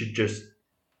that you should just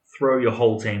throw your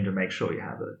whole team to make sure you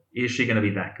have her? Is she going to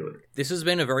be that good? This has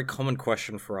been a very common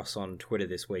question for us on Twitter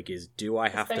this week, is do I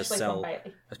have to sell...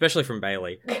 Especially from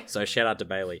Bailey. So shout out to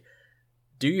Bailey.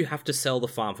 Do you have to sell the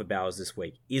farm for Bowers this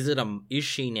week? Is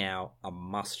she now a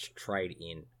must trade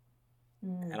in?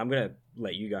 And I'm going to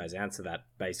let you guys answer that,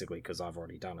 basically, because I've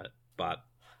already done it. But...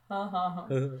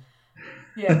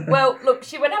 Yeah, well, look,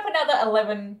 she went up another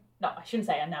 11... No, I shouldn't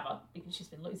say another, because she's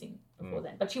been losing before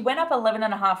then. But she went up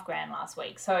 11.5 grand last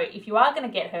week. So if you are going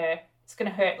to get her, it's going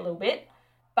to hurt a little bit.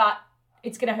 But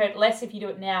it's going to hurt less if you do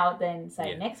it now than,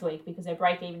 say, next week, because her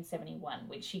break-even 71,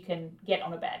 which she can get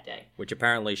on a bad day. Which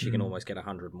apparently she can almost get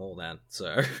 100 more than,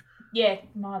 so... Yeah,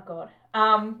 my God.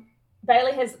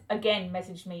 Bailey has, again,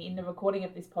 messaged me in the recording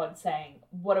of this pod saying,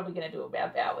 what are we going to do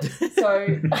about Bowers? So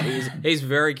he's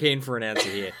very keen for an answer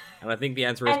here. And I think the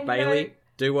answer is, Bailey,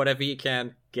 do whatever you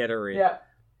can, get her in. Yeah.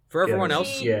 For everyone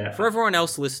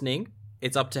else listening,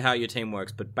 it's up to how your team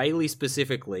works. But Bailey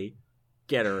specifically,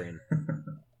 get her in.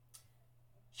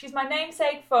 She's my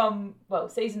namesake from,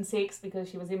 season 6, because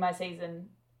she was in my team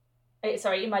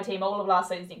all of last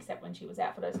season, except when she was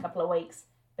out for those couple of weeks.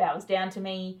 Bowers down to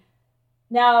me.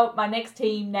 Now, my next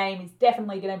team name is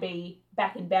definitely going to be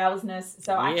back in Bowersness,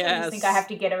 so I actually just think I have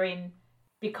to get her in,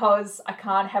 because I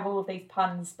can't have all of these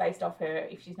puns based off her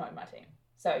if she's not in my team.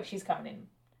 So she's coming in,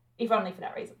 if only for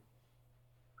that reason.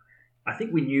 I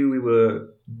think we knew we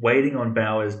were waiting on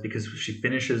Bowers because she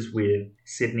finishes with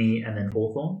Sydney and then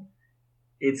Hawthorn.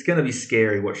 it's going to be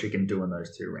scary what she can do in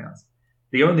those 2 rounds.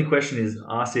 The only question is,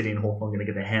 are City and Hawthorn going to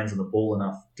get their hands on the ball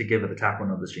enough to give her the tackle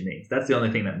numbers she needs? That's the only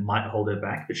thing that might hold her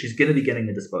back, but she's going to be getting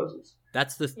the disposals.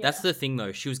 That's the thing,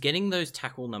 though. She was getting those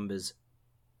tackle numbers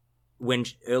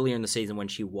earlier in the season when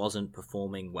she wasn't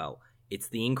performing well. It's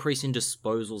the increase in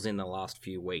disposals in the last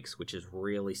few weeks which has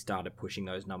really started pushing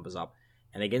those numbers up.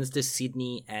 And against a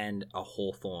Sydney and a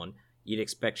Hawthorn, you'd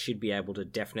expect she'd be able to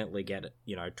definitely get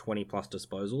 20 plus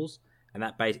disposals. And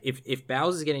that base, if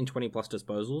Bowers is getting 20 plus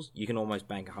disposals, you can almost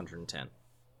bank 110.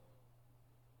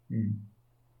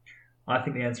 I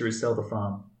think the answer is sell the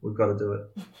farm. We've got to do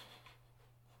it.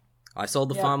 I sold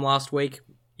the farm last week.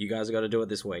 You guys have got to do it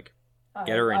this week.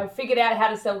 Get her in. I figured out how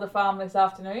to sell the farm this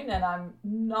afternoon, and I'm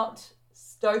not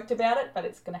stoked about it, but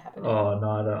it's going to happen. Oh, no,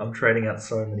 I'm trading out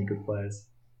so many good players.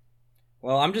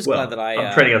 Well, I'm just glad that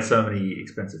I'm trading out so many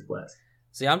expensive players.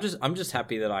 See, I'm just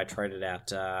happy that I traded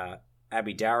out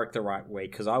Abby Darrick the right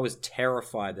week, because I was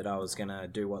terrified that I was going to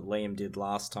do what Liam did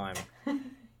last time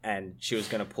and she was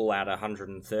going to pull out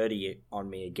 130 on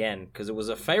me again, because it was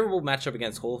a favourable matchup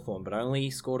against Hawthorn, but only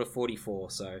scored a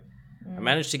 44, so I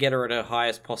managed to get her at her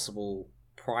highest possible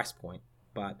price point.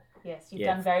 But yes, you've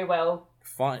done very well.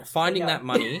 Finding that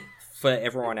money for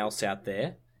everyone else out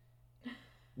there,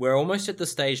 we're almost at the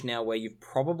stage now where you've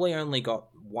probably only got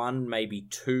 1, maybe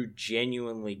 2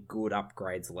 genuinely good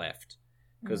upgrades left,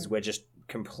 because we're just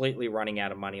completely running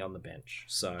out of money on the bench.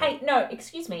 So hey, no,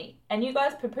 excuse me. And you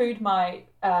guys poo-pooed my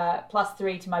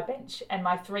 +3 to my bench and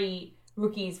my 3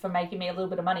 rookies for making me a little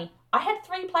bit of money. I had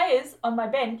 3 players on my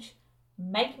bench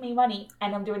make me money,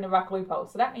 and I'm doing the ruck loophole.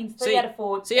 So that means 3 out of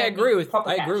 4. See, I agree with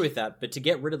that. But to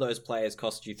get rid of those players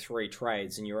cost you 3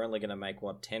 trades, and you're only going to make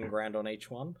 10 grand on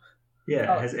each one.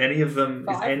 Yeah, has any of them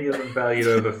valued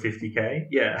over 50k?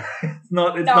 Yeah, it's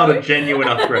not a genuine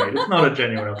upgrade. It's not a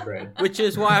genuine upgrade. Which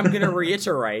is why I'm going to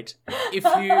reiterate: if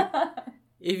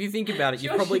you think about it,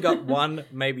 you've probably got 1,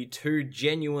 maybe 2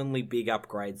 genuinely big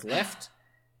upgrades left,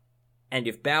 and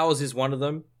if Bowers is one of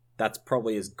them, that's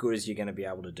probably as good as you're going to be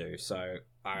able to do. So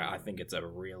I think it's an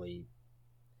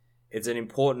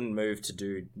important move to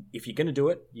do. If you're going to do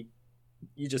it,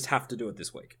 you just have to do it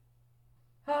this week.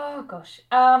 Oh gosh.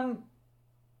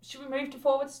 Should we move to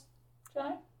forwards,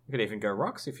 Jono? You could even go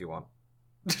rucks if you want.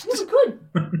 We could.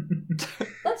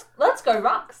 Let's go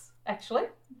rucks, actually.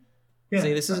 Yeah,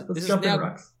 see, this is now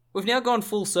rucks. We've now gone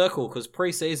full circle, because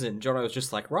pre-season Jono was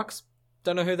just like, rucks,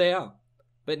 don't know who they are.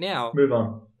 But now move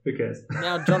on. Who cares?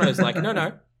 Now Jono's like,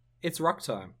 no, it's ruck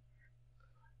time.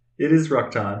 It is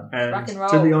ruck time, and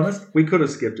to be honest, we could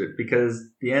have skipped it, because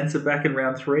the answer back in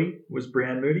round 3 was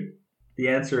Brianne Moody. The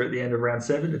answer at the end of round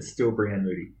 7, it's still Brianne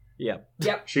Moody. Yeah.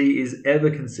 Yep. She is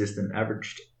ever consistent,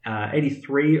 averaged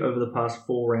 83 over the past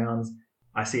 4 rounds.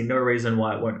 I see no reason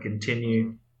why it won't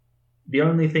continue. The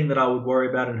only thing that I would worry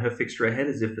about in her fixture ahead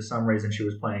is if for some reason she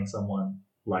was playing someone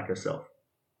like herself,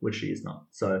 which she is not.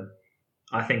 So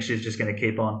I think she's just going to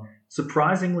keep on.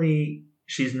 Surprisingly,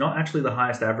 she's not actually the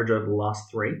highest average over the last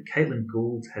 3. Caitlin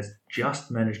Gould has just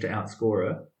managed to outscore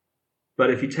her. But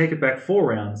if you take it back 4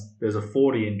 rounds, there's a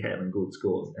 40 in Caitlin Gould's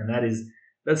scores. And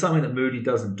that's something that Moody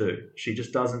doesn't do. She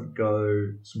just doesn't go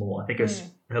small. I think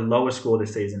her lowest score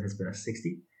this season has been a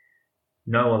 60.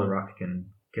 No other ruck can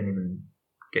even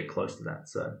get close to that.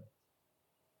 So,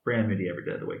 Brianne Moody every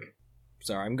day of the week.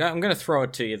 Sorry, I'm going to throw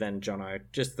it to you then, Jono.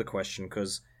 Just the question,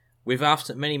 because we've asked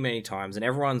it many, many times, and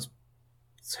everyone's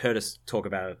heard us talk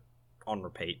about it on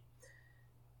repeat.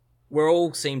 We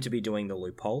all seem to be doing the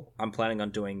loophole. I'm planning on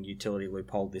doing utility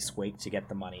loophole this week to get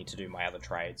the money to do my other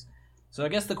trades. So I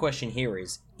guess the question here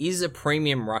is a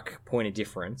premium ruck point of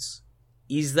difference,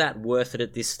 is that worth it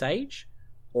at this stage?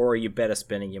 Or are you better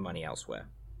spending your money elsewhere?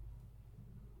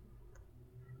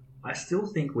 I still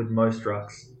think with most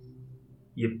rucks,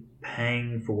 you're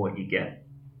paying for what you get.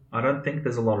 I don't think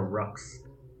there's a lot of rucks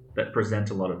that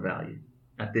present a lot of value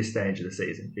at this stage of the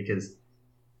season, because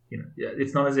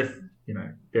it's not as if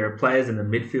there are players in the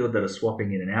midfield that are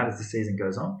swapping in and out as the season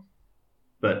goes on.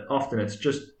 But often it's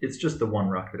just the one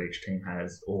ruck that each team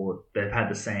has, or they've had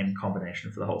the same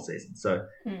combination for the whole season. So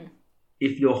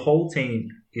if your whole team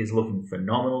is looking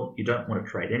phenomenal, you don't want to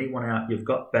trade anyone out, you've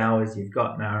got Bowers, you've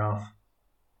got Maroff,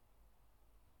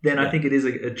 then I think it is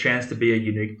a chance to be a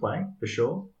unique play, for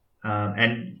sure.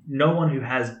 And no one who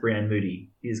has Brianne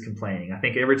Moody is complaining. I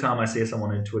think every time I see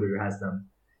someone on Twitter who has them,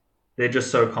 they're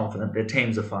just so confident. Their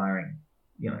teams are firing.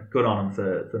 Good on them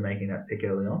for making that pick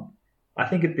early on. I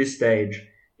think at this stage,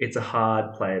 it's a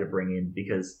hard player to bring in,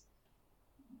 because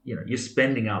you're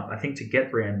spending up. I think to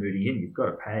get Brianne Moody in, you've got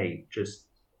to pay just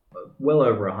well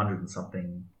over 100 and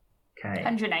something K.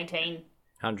 118.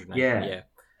 118, yeah.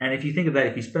 And if you think of that,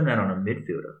 if you spend that on a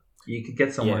midfielder, You could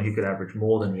get someone who could average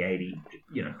more than the 80.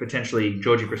 Potentially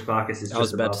Georgie Prasparkas is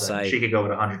just above that. She could go at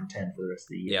 110 for the rest of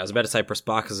the year. Yeah, I was about to say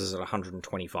Prasparkas is at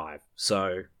 125.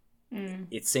 So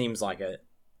it seems like a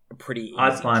pretty easy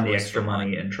I'd find the extra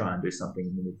money and try and do something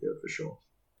in the midfield for sure.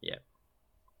 Yeah.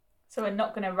 So we're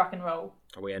not going to rock and roll.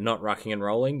 We are not rocking and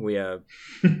rolling. We are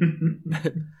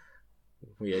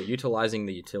we are utilising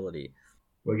the utility.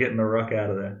 We're getting the rock out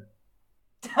of there.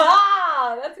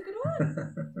 Ah, that's a good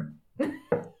one.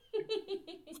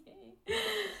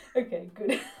 Okay,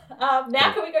 good.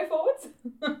 Now can we go forwards?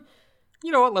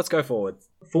 You know what? Let's go forwards.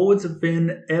 Forwards have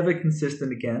been ever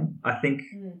consistent again. I think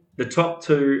the top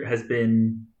two has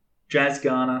been Jazz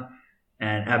Garner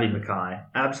and Abby Mackay.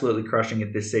 Absolutely crushing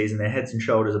it this season. They're heads and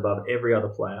shoulders above every other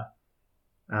player.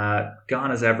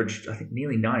 Garner's averaged, I think,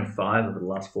 nearly 95 over the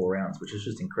last 4 rounds, which is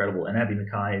just incredible. And Abby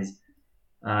Mackay is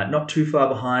not too far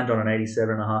behind on an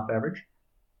 87.5 average.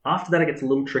 After that, it gets a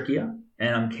little trickier,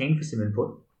 and I'm keen for some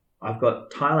input. I've got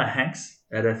Tyler Hanks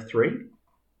at F3.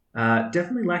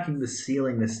 Definitely lacking the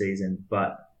ceiling this season,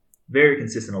 but very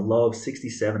consistent. A low of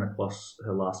 67 across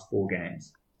her last 4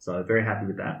 games. So very happy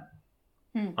with that.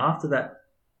 After that,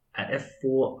 at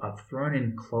F4, I've thrown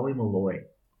in Chloe Malloy.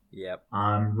 Yep.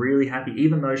 I'm really happy,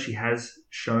 even though she has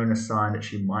shown a sign that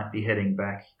she might be heading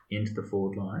back into the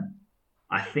forward line.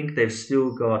 I think they've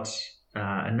still got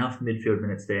enough midfield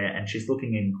minutes there, and she's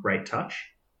looking in great touch.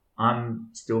 I'm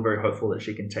still very hopeful that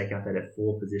she can take out that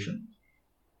F4 position.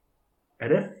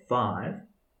 At F5,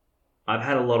 I've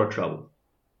had a lot of trouble.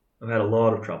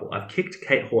 I've kicked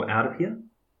Kate Hoare out of here.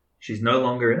 She's no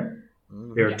longer in it.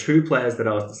 There are 2 players that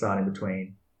I was deciding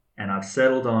between, and I've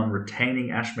settled on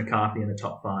retaining Ash McCarthy in the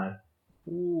top 5.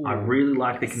 Ooh, I really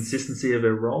like the consistency of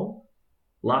her role.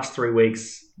 Last 3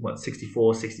 weeks,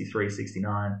 64, 63,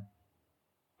 69.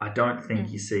 I don't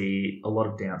think you see a lot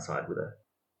of downside with her.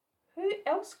 Who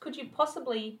else could you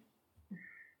possibly...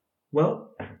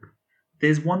 Well,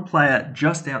 there's one player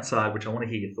just outside which I want to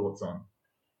hear your thoughts on.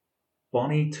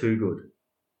 Bonnie Toogood.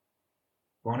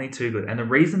 And the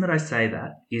reason that I say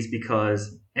that is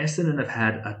because Essendon have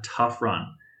had a tough run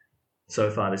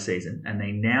so far this season, and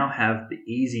they now have the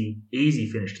easy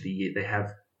finish to the year. They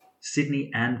have Sydney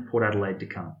and Port Adelaide to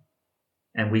come.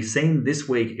 And we've seen this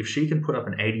week, if she can put up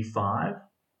an 85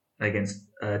 against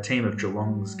a team of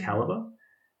Geelong's calibre,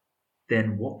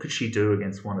 then what could she do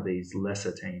against one of these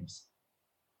lesser teams?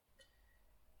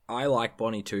 I like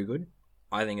Bonnie Toogood.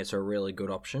 I think it's a really good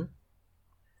option.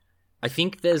 I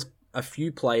think there's a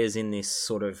few players in this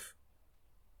sort of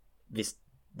this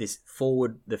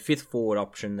forward, the 5th forward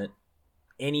option, that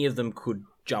any of them could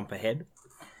jump ahead.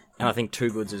 And I think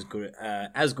Toogood's as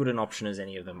good an option as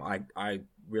any of them. I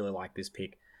really like this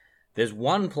pick. There's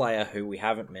one player who we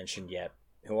haven't mentioned yet,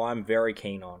 who I'm very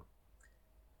keen on.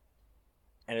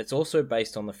 And it's also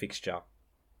based on the fixture.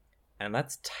 And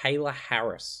that's Taylor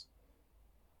Harris.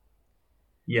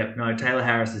 Yeah, no, Taylor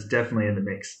Harris is definitely in the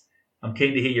mix. I'm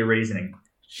keen to hear your reasoning.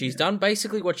 She's done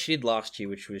basically what she did last year,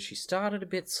 which was she started a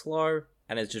bit slow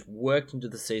and has just worked into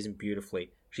the season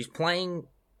beautifully. She's playing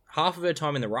half of her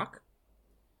time in the ruck,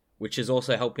 which is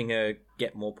also helping her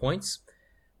get more points.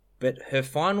 But her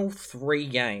final 3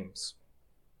 games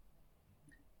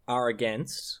are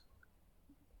against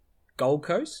Gold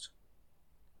Coast,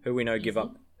 who we know give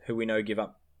up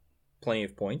plenty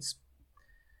of points.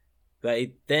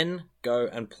 They then go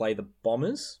and play the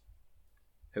Bombers,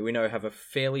 who we know have a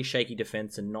fairly shaky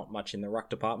defence and not much in the ruck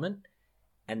department.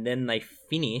 And then they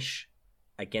finish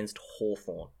against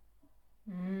Hawthorn.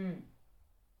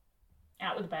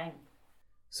 Out with a bang.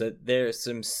 So there's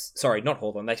some... Sorry, not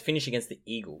Hawthorn. They finish against the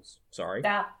Eagles. Sorry.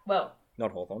 Well...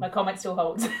 Not Hawthorn. My comment still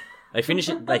holds. They finish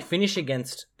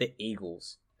against the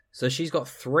Eagles. So she's got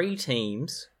 3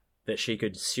 teams that she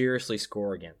could seriously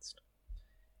score against.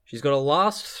 She's got a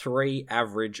last 3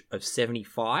 average of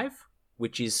 75,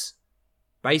 which is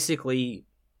basically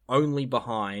only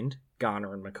behind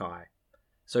Garner and Mackay.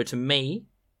 So to me,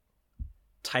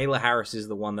 Taylor Harris is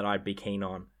the one that I'd be keen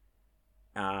on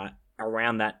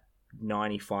around that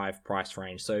 95 price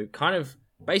range. So kind of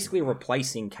basically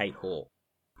replacing Kate Hoare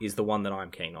is the one that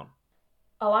I'm keen on.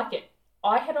 I like it.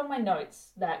 I had on my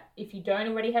notes that if you don't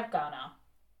already have Garner,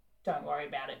 don't worry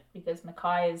about it, because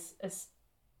Mackay is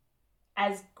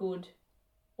as good,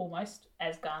 almost,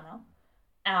 as Garner.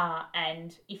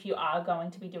 And if you are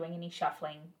going to be doing any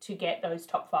shuffling to get those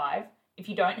top 5, if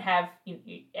you don't have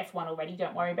you F1 already,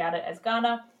 don't worry about it as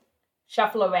Garner.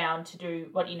 Shuffle around to do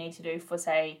what you need to do for,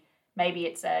 say, maybe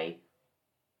it's an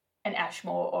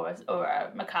Ashmore or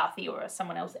a McCarthy or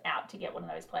someone else out to get one of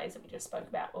those players that we just spoke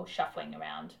about, or shuffling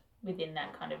around within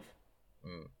that kind of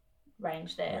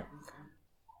range there.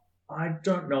 I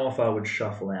don't know if I would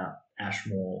shuffle out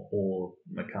Ashmore or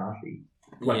McCarthy.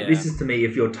 Like, this is, to me,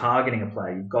 if you're targeting a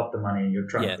player, you've got the money and you're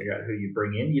trying to figure out who you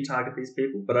bring in, you target these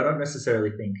people. But I don't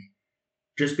necessarily think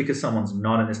just because someone's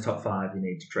not in this top 5, you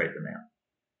need to trade them out,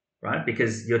 right?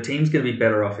 Because your team's going to be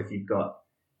better off if you've got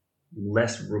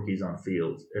less rookies on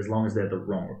field, as long as they're the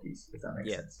wrong rookies, if that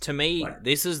makes sense. To me,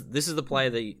 this is the player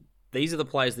that these are the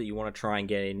players that you want to try and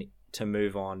get in to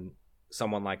move on.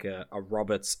 Someone like a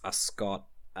Roberts, a Scott,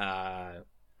 a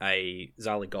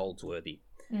Zali Goldsworthy,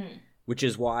 which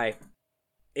is why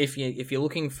if you're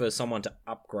looking for someone to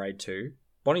upgrade to,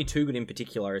 Bonnie Toogood in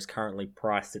particular is currently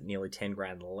priced at nearly 10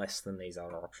 grand less than these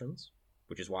other options,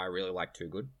 which is why I really like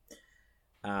Toogood.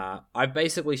 I've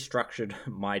basically structured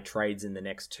my trades in the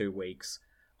next 2 weeks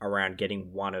around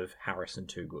getting one of Harris and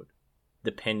Toogood,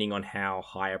 depending on how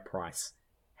high a price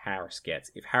Harris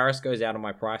gets. If Harris goes out of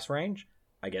my price range,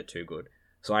 I get Toogood.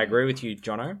 So I agree with you,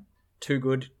 Jono.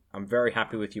 Toogood, I'm very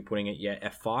happy with you putting it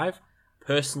F5.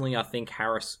 Personally, I think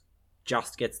Harris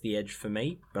just gets the edge for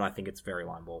me, but I think it's very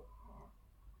line ball.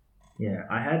 Yeah,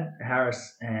 I had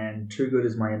Harris and Toogood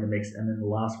as my in the mix, and then the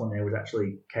last one there was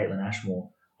actually Caitlin Ashmore.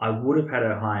 I would have had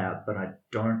her higher, but I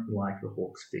don't like the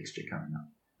Hawks fixture coming up.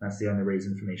 That's the only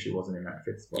reason for me she wasn't in that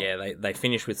 5th spot. Yeah, they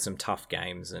finished with some tough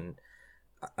games, and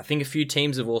I think a few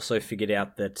teams have also figured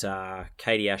out that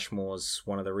Katie Ashmore's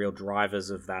one of the real drivers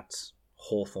of that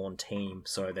Hawthorn team,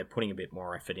 so they're putting a bit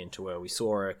more effort into her. We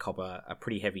saw her cop a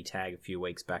pretty heavy tag a few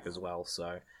weeks back as well,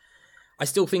 so I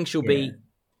still think she'll be,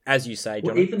 as you say,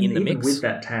 John, in the mix. Even with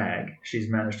that tag, she's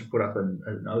managed to put up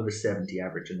an over 70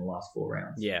 average in the last 4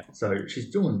 rounds. Yeah. So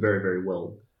she's doing very, very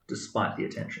well despite the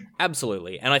attention.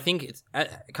 Absolutely. And I think it's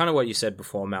kind of what you said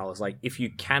before, Mal, is like if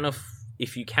you can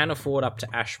afford up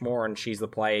to Ashmore and she's the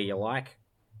player you like,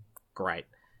 great.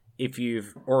 If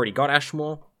you've already got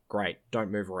Ashmore, great.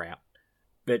 Don't move her out.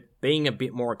 But being a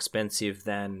bit more expensive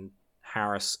than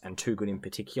Harris and Toogood in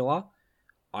particular,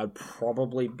 I'd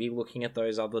probably be looking at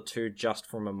those other two just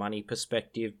from a money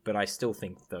perspective, but I still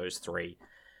think those three,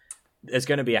 there's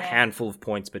going to be a handful of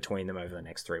points between them over the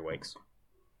next 3 weeks.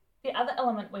 The other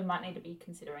element we might need to be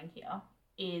considering here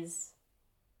is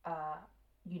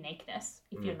uniqueness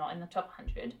if you're not in the top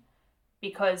 100,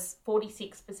 because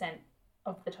 46%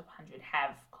 of the top 100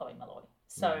 have Chloe Malloy.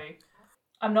 So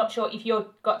I'm not sure if you've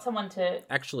got someone to...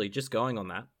 Actually, just going on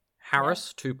that,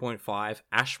 Harris 2.5,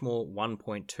 Ashmore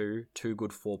 1.2,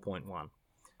 Toogood 4.1.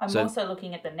 I'm also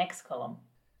looking at the next column.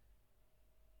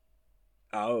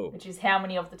 Oh. Which is how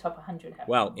many of the top 100 have.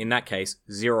 Well, in that case,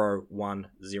 0, 1,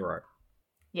 0.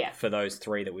 Yeah. For those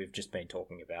three that we've just been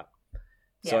talking about.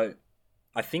 Yeah. So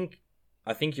I think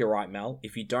you're right, Mel.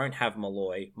 If you don't have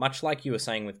Malloy, much like you were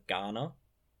saying with Garner,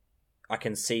 I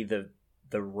can see the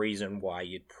reason why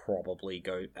you'd probably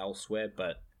go elsewhere,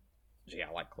 but yeah,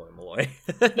 I like Chloe Malloy.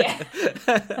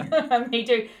 Yeah. Me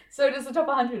too. So does the top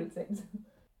 100, it seems.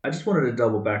 I just wanted to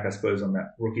double back, I suppose, on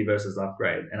that rookie versus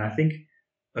upgrade. And I think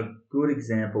a good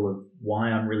example of why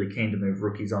I'm really keen to move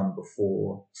rookies on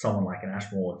before someone like an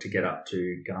Ashmore to get up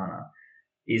to Garner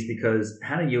is because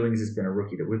Hannah Ewings has been a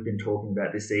rookie that we've been talking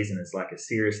about this season as like a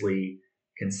seriously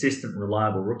consistent,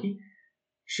 reliable rookie.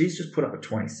 She's just put up a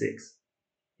 26,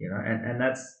 and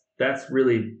that's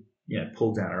really,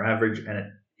 pulled down her average,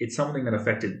 and it's something that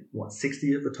affected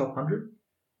 60 of the top 100.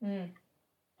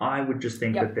 I would just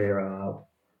think that there are,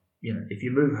 if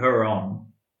you move her on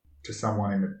to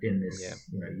someone in this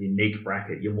unique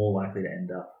bracket, you're more likely to end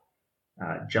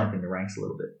up jumping the ranks a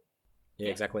little bit. Yeah,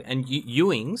 exactly. And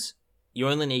Ewings, you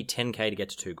only need 10k to get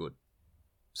to Toogood,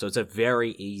 so it's a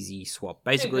very easy swap.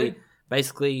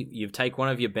 Basically, you take one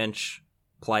of your bench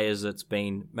players that's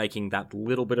been making that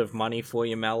little bit of money for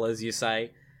you, Mel, as you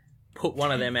say, put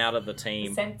one of them out of the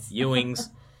team. Ewings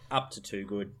up to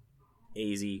Toogood,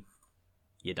 easy,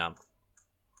 you're done.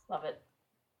 Love it.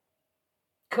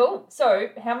 Cool. So,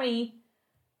 how many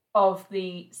of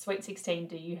the Sweet 16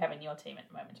 do you have in your team at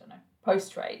the moment? I know.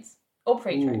 Post trades or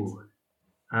pre trades?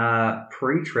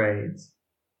 Pre trades.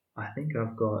 I think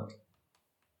I've got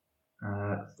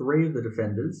 3 of the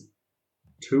defenders,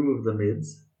 2 of the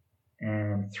mids,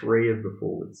 and 3 of the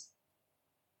forwards.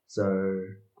 So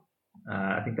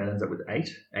I think that ends up with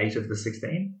 8 of the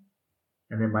 16,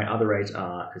 and then my other 8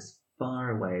 are as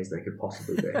far away as they could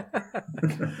possibly be.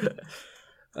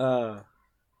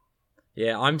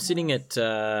 Yeah, I'm sitting at,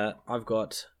 I've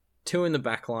got 2 in the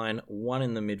back line, 1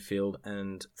 in the midfield,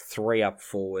 and 3 up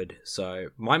forward. So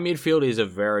my midfield is a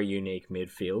very unique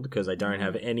midfield because I don't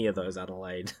have any of those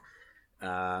Adelaide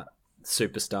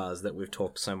superstars that we've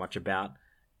talked so much about.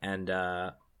 And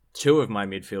 2 of my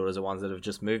midfielders are ones that have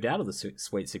just moved out of the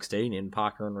Sweet 16 in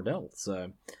Parker and Riddell.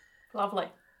 So lovely.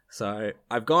 So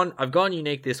I've gone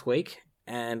unique this week,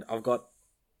 and I've got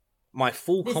my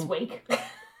full this week.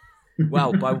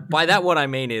 Well, by that what I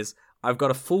mean is I've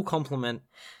got a full complement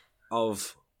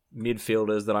of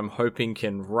midfielders that I'm hoping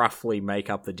can roughly make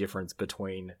up the difference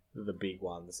between the big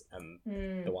ones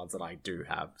and the ones that I do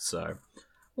have. So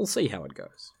we'll see how it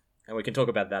goes. And we can talk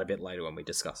about that a bit later when we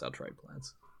discuss our trade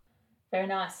plans. Very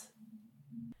nice.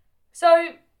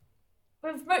 So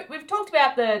we've talked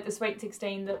about the Sweet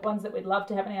 16, the ones that we'd love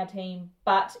to have in our team,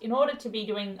 but in order to be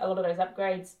doing a lot of those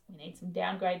upgrades, we need some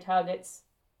downgrade targets,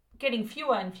 getting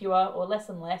fewer and fewer or less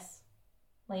and less.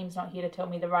 Liam's not here to tell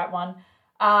me the right one.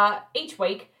 Each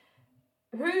week,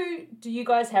 who do you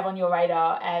guys have on your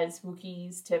radar as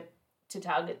rookies to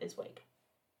target this week?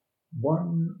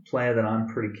 One player that I'm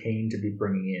pretty keen to be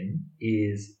bringing in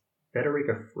is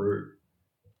Federica Fru.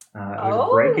 It was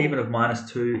a break even of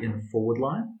 -2 in the forward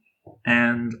line.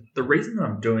 And the reason that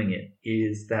I'm doing it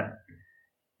is that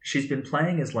she's been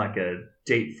playing as like a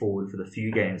deep forward for the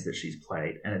few games that she's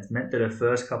played. And it's meant that her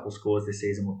first couple scores this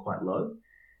season were quite low.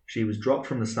 She was dropped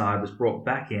from the side, was brought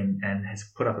back in, and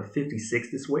has put up a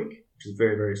 56 this week, which is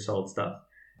very, very solid stuff.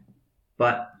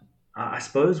 But I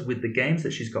suppose with the games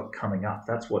that she's got coming up,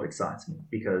 that's what excites me,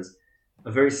 because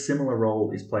a very similar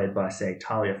role is played by, say,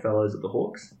 Talia Fellows at the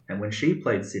Hawks. And when she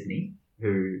played Sydney,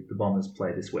 who the Bombers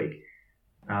play this week,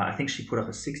 I think she put up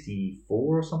a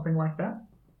 64 or something like that.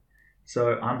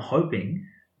 So I'm hoping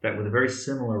that with a very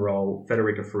similar role,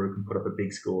 Federica Fru can put up a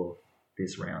big score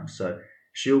this round. So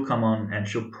she'll come on and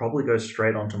she'll probably go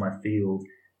straight onto my field,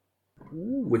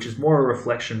 which is more a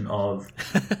reflection of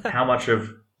how much of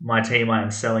my team I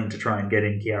am selling to try and get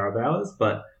in Kiara Bowers,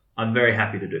 but I'm very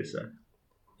happy to do so.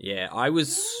 Yeah, I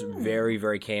was very,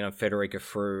 very keen on Federica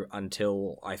Fru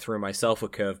until I threw myself a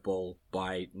curveball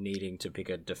by needing to pick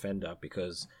a defender,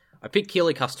 because I picked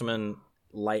Keely Custerman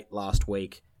late last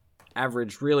week,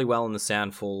 averaged really well in the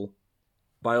Soundful,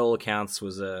 by all accounts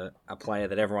was a player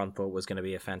that everyone thought was going to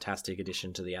be a fantastic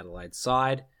addition to the Adelaide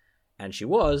side, and she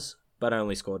was, but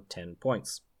only scored 10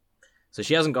 points. So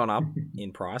she hasn't gone up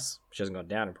in price. She hasn't gone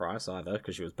down in price either,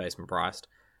 because she was basement priced.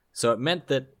 So it meant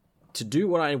that to do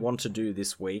what I want to do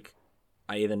this week,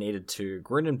 I either needed to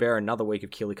grin and bear another week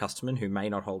of Keely Custerman, who may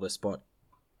not hold a spot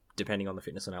depending on the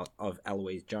fitness of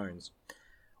Eloise Jones,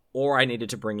 or I needed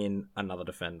to bring in another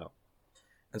defender.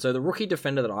 And so the rookie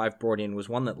defender that I've brought in was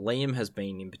one that Liam has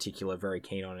been in particular very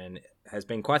keen on and has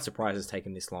been quite surprised it's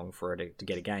taken this long for her to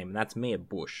get a game, and that's Mia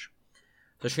Bush.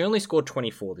 So she only scored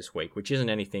 24 this week, which isn't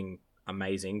anything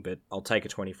amazing, but I'll take a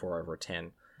 24 over a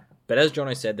 10. But as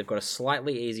Jono said, they've got a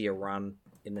slightly easier run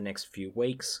in the next few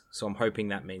weeks, so I'm hoping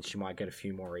that means she might get a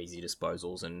few more easy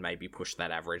disposals and maybe push that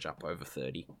average up over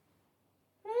 30.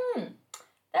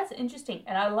 That's interesting,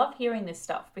 and I love hearing this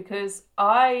stuff, because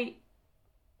I,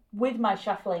 with my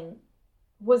shuffling,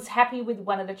 was happy with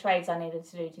one of the trades I needed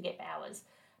to do to get Bowers,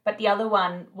 but the other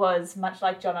one was, much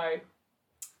like Jono,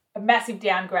 a massive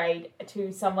downgrade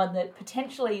to someone that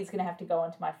potentially is going to have to go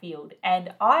onto my field,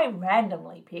 and I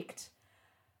randomly picked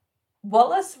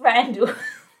Wallace Randall,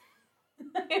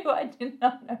 who I did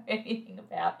not know anything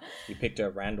about. You picked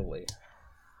her randomly.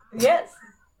 Yes.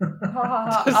 Oh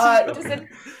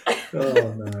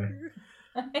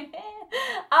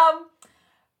no.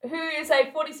 Who is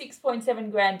a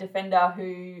 46.7 grand defender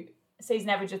who season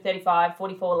average of 35,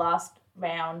 44 last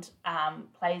round,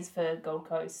 plays for Gold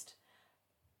Coast.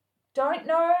 Don't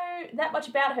know that much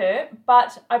about her,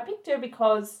 but I picked her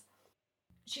because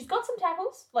she's got some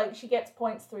tackles. Like, she gets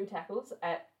points through tackles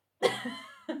at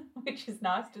which is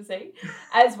nice to see,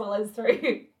 as well as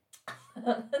through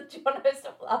Jono,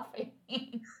 stop laughing.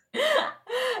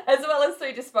 As well as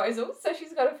through disposals. So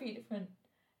she's got a few different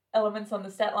elements on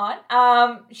the stat line.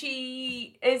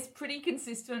 She is pretty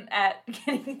consistent at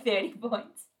getting 30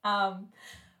 points,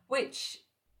 which,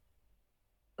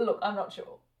 look, I'm not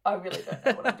sure. I really don't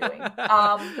know what I'm doing.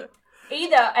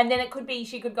 Either, and then it could be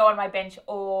she could go on my bench,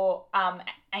 or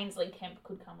Ainsley Kemp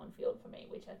could come on field for me,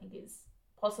 which I think is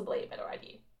possibly a better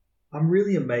idea. I'm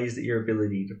really amazed at your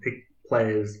ability to pick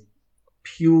players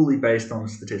purely based on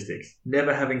statistics,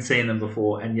 never having seen them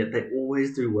before, and yet they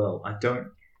always do well. I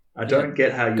don't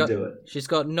get how you do it. She's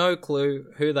got no clue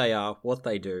who they are, what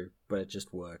they do, but it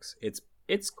just works. It's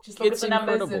just look it's at the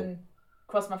incredible. numbers and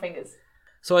cross my fingers.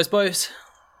 So I suppose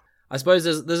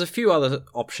there's a few other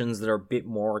options that are a bit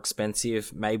more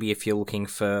expensive. Maybe if you're looking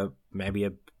for maybe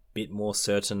a bit more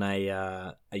certain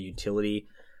a utility.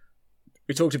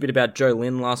 We talked a bit about Jo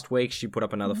Lynn last week. She put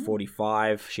up another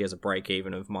 45. She has a break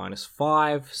even of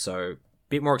 -5, so a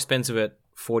bit more expensive at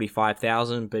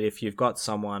 45,000. But if you've got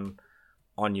someone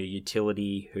on your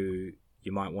utility who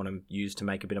you might want to use to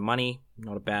make a bit of money,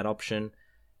 not a bad option.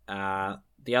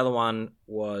 The other one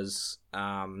was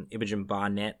Imogen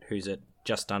Barnett, who's at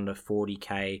just under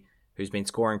 40k, who's been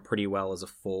scoring pretty well as a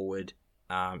forward.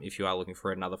 If you are looking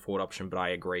for another forward option, but I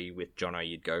agree with Jono,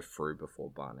 you'd go through before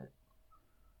Barnett.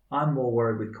 I'm more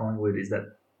worried with Collingwood is that,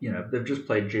 they've just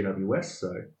played GWS,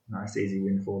 so nice, easy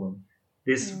win for them.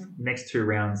 This next 2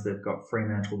 rounds, they've got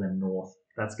Fremantle, then North.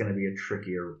 That's going to be a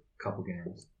trickier couple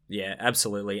games. Yeah,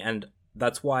 absolutely. And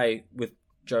that's why with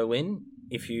Jolyn,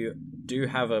 if you do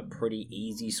have a pretty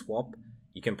easy swap,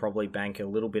 you can probably bank a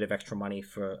little bit of extra money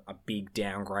for a big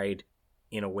downgrade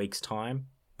in a week's time.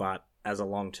 But as a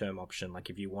long-term option, like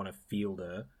if you want to field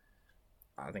her,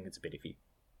 I think it's a bit iffy.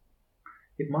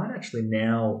 It might actually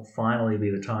now finally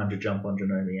be the time to jump on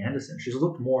Janome Anderson. She's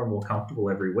looked more and more comfortable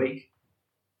every week.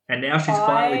 And now she's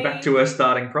finally back to her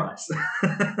starting price.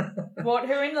 Bought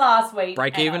her in last week.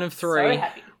 Break even of 3. So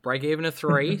happy. Break even of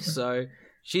 3. So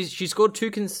she scored two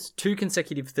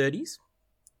consecutive 30s,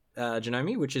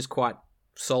 Janome, which is quite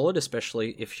solid,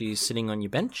 especially if she's sitting on your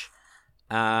bench.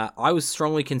 I was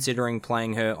strongly considering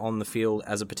playing her on the field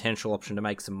as a potential option to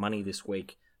make some money this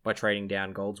week by trading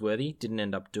down Goldsworthy. Didn't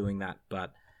end up doing that,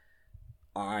 but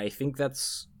I think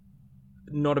that's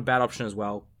not a bad option as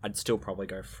well. I'd still probably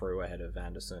go through ahead of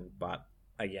Anderson, but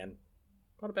again,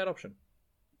 not a bad option.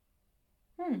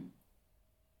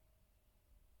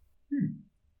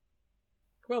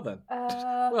 Well then.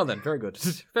 Well then, very good.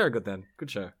 Very good then. Good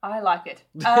show. I like it.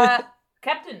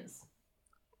 Captains.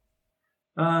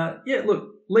 Yeah,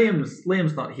 look,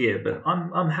 Liam's not here, but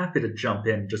I'm happy to jump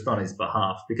in just on his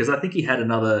behalf because I think he had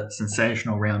another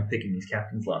sensational round picking his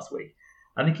captains last week.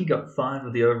 I think he got 5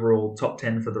 of the overall top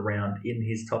 10 for the round in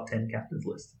his top 10 captains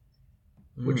list,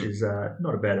 which is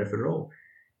not a bad effort at all,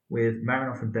 with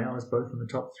Marinoff and Bowers both in the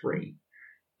top 3.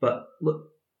 But look,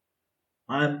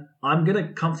 I'm going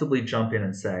to comfortably jump in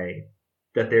and say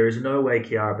that there is no way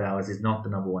Kiara Bowers is not the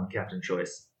number 1 captain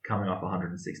choice coming off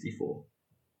 164.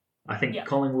 I think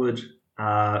Collingwood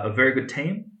are a very good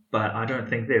team, but I don't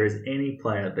think there is any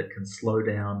player that can slow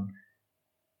down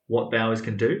what Bowers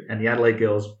can do, and the Adelaide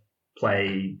girls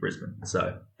play Brisbane.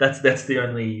 So that's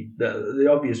the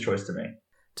obvious choice to me.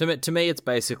 To me, it's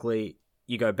basically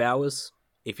you go Bowers.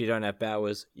 If you don't have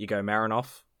Bowers, you go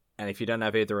Marinoff. And if you don't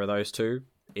have either of those two,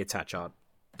 it's Hatchard.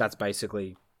 That's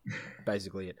basically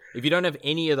it. If you don't have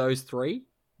any of those 3,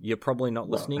 you're probably not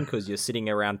listening because you're sitting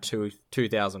around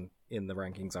 2,000 in the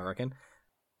rankings, I reckon.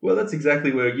 Well, that's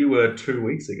exactly where you were 2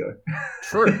 weeks ago.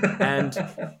 True. And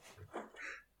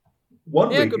 1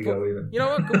 week ago, even. You know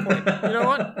what? Good point. You know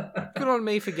what? Good on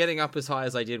me for getting up as high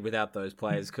as I did without those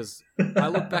players because I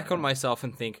look back on myself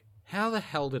and think, how the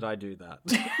hell did I do that?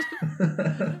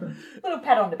 Little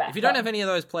pat on the back. If you don't have any of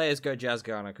those players, go Jazz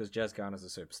Garner because Jazz Garner's a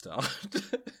superstar.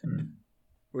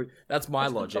 That's my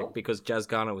logic because Jazz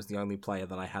Garner was the only player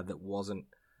that I had that was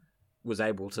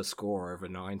able to score over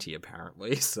 90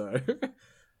 apparently. So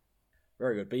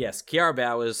very good. But yes, Kiara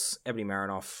Bowers, Ebony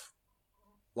Marinoff,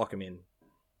 lock them in.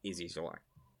 Easy as you like.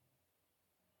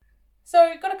 So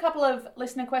we've got a couple of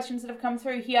listener questions that have come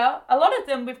through here. A lot of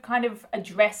them we've kind of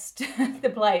addressed the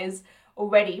players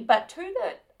already, but 2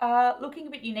 that are looking a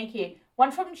bit unique here.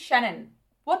 One from Shannon.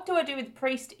 What do I do with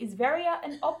Priest? Is Veria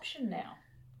an option now?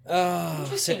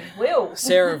 Interesting. Will.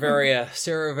 Sarah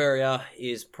Veria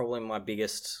is probably my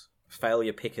biggest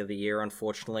failure pick of the year,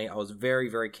 unfortunately. I was very,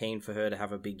 very keen for her to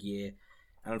have a big year.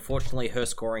 And unfortunately, her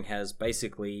scoring has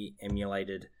basically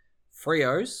emulated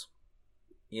Frio's,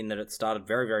 in that it started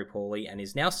very, very poorly and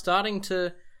is now starting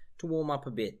to warm up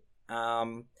a bit.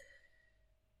 In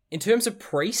terms of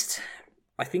Priest,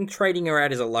 I think trading her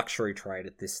out is a luxury trade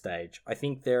at this stage. I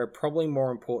think there are probably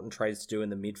more important trades to do in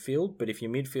the midfield, but if your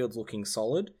midfield's looking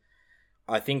solid,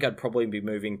 I think I'd probably be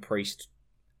moving Priest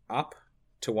up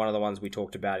to one of the ones we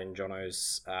talked about in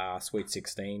Jono's Sweet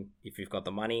 16, if you've got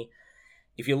the money.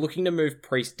 If you're looking to move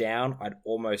Priest down, I'd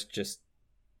almost just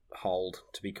hold,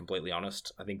 to be completely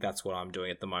honest. I think that's what I'm doing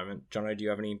at the moment. Jono, do you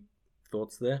have any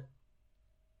thoughts there?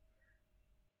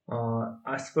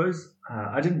 I suppose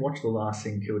I didn't watch the last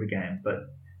St Kilda game, but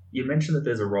you mentioned that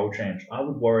there's a role change. I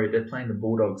would worry they're playing the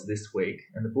Bulldogs this week,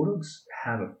 and the Bulldogs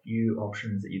have a few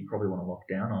options that you'd probably want to lock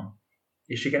down on.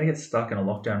 Is she going to get stuck in a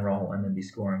lockdown role and then be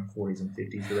scoring 40s and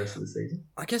 50s the rest of the season?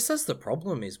 I guess that's the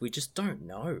problem, is we just don't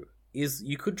know.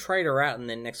 You could trade her out and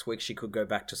then next week she could go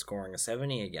back to scoring a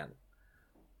 70 again.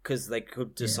 Because they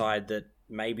could decide that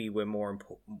maybe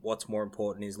what's more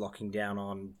important is locking down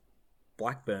on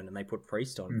Blackburn and they put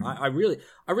Priest on. I really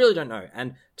don't know.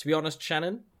 And to be honest,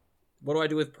 Shannon, what do I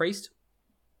do with Priest?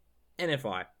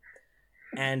 NFI.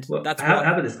 And that's how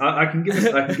about this? I can give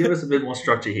us a bit more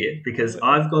structure here because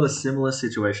I've got a similar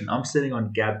situation. I'm sitting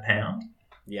on Gab Pound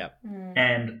Yeah.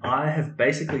 And I have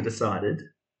basically decided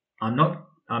I'm not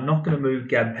going to move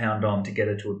Gab Pound on to get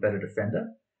her to a better defender,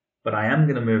 but I am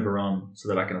going to move her on so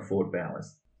that I can afford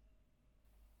Bowers.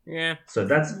 Yeah. So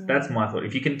that's my thought.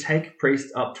 If you can take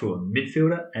Priest up to a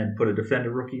midfielder and put a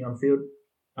defender rookie on field,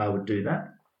 I would do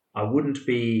that. I wouldn't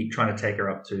be trying to take her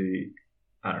up to,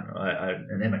 I don't know,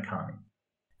 an Emma Carney.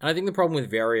 And I think the problem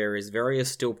with Verrier is Verrier's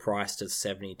still priced at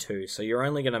 72, so you're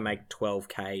only going to make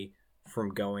 12k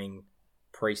from going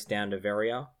Priest down to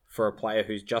Verrier for a player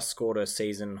who's just scored a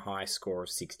season high score of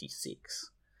 66.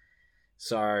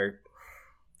 So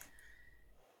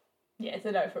yeah, it's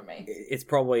a no from me. It's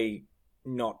probably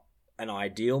not an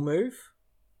ideal move.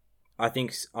 I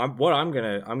think I'm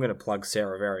gonna plug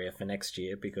Sarah Verrier for next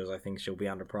year because I think she'll be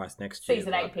underpriced next year.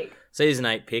 Season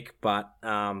 8 pick, but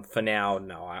for now,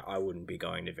 no, I wouldn't be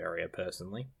going to Verrier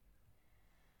personally.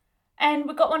 And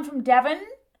we got one from Davin.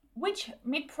 Which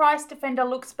mid-price defender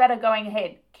looks better going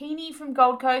ahead? Keeney from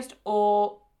Gold Coast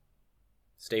or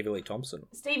Stevie Lee Thompson?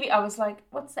 I was like,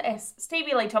 what's the S?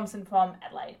 Stevie Lee Thompson from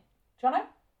Adelaide. Jono?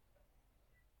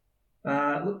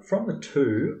 Look, from the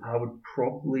two, I would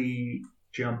probably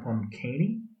jump on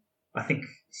Keeney. I think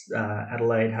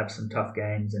Adelaide have some tough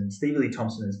games, and Stevie Lee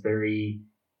Thompson is very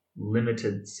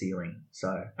limited ceiling.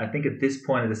 So I think at this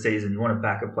point of the season, you want to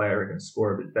back a player who can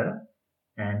score a bit better,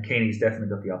 and Keeney's definitely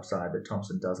got the upside that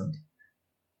Thompson doesn't.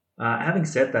 Having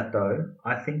said that, though,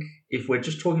 I think if we're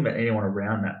just talking about anyone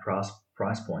around that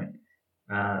price point,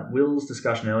 Will's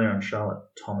discussion earlier on Charlotte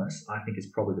Thomas, I think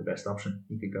is probably the best option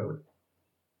you could go with.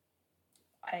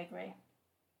 I agree.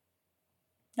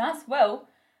 Nice. Well,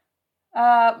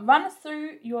 run us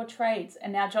through your trades.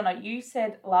 And now, Jono, you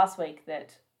said last week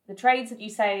that the trades that you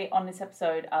say on this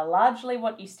episode are largely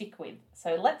what you stick with.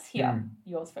 So let's hear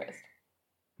yours first.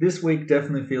 This week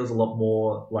definitely feels a lot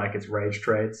more like it's rage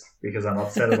trades because I'm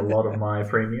upset at a lot of my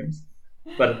premiums.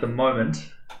 But at the moment,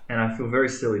 and I feel very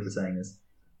silly for saying this,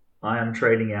 I am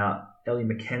trading out Ellie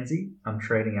McKenzie, I'm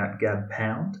trading out Gab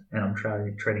Pound, and I'm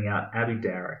trading out Abby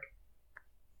Darrick.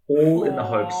 All in the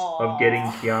hopes of getting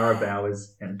Kiara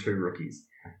Bowers and two rookies,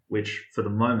 which for the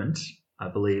moment, I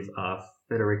believe are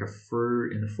Federica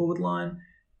Frew in the forward line.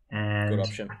 And good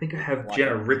option. I think I have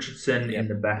Jenna Richardson in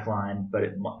the back line,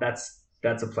 but that's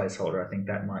a placeholder. I think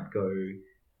that might go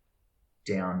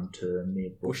down to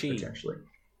mid potentially.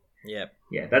 Yeah.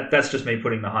 Yeah, that's just me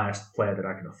putting the highest player that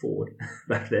I can afford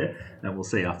back there, and we'll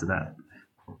see after that.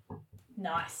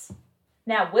 Nice.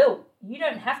 Now, Will, you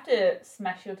don't have to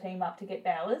smash your team up to get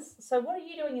Bowers, so what are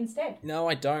you doing instead? No,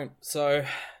 I don't. So,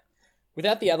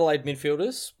 without the Adelaide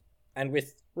midfielders, and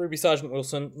with Ruby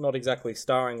Sargent-Wilson not exactly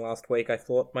starring last week, I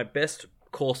thought my best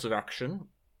course of action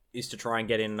is to try and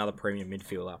get in another premium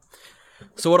midfielder.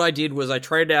 So what I did was I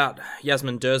traded out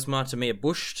Yasmin Dersma to Mia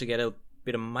Bush to get a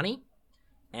bit of money,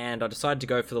 and I decided to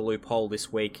go for the loophole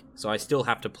this week, so I still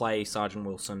have to play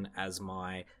Sargent-Wilson as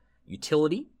my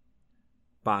utility,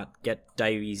 but get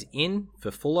Davies in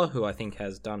for Fuller, who I think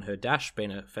has done her dash,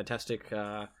 been a fantastic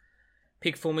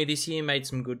pick for me this year, made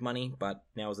some good money, but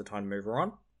now is the time to move her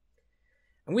on.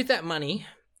 And with that money,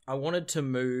 I wanted to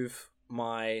move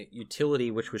my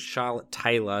utility, which was Charlotte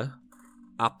Taylor,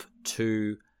 up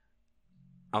to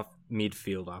a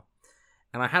midfielder.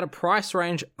 And I had a price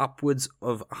range upwards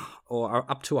of, or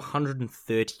up to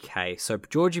 130k. So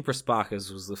Georgie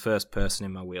Prasparkas was the first person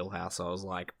in my wheelhouse. I was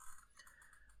like,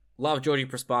 love Georgie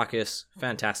Prasparkas,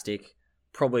 fantastic.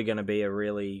 Probably going to be a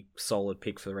really solid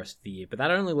pick for the rest of the year. But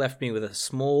that only left me with a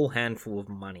small handful of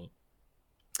money.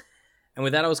 And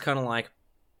with that, I was kind of like,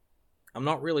 I'm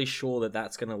not really sure that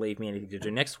that's going to leave me anything to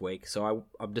do next week. So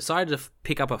I've decided to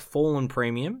pick up a fallen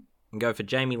premium and go for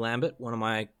Jamie Lambert, one of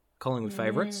my Collingwood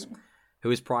favourites,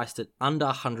 who is priced at under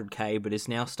 100k, but is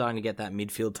now starting to get that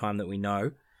midfield time that we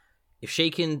know. If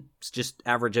she can just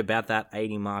average about that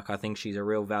 80 mark, I think she's a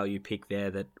real value pick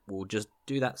there that will just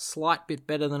do that slight bit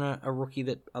better than a rookie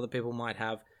that other people might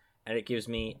have. And it gives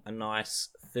me a nice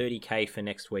 30k for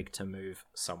next week to move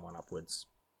someone upwards.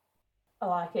 I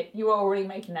like it. You were already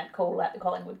making that call at the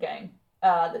Collingwood game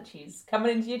that she's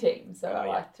coming into your team. So I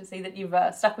like to see that you've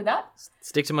stuck with that.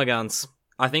 Stick to my guns.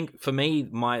 I think for me,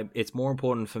 it's more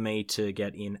important for me to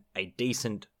get in a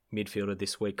decent midfielder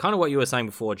this week. Kind of what you were saying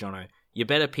before, Jono. You're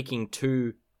better picking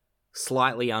two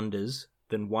slightly unders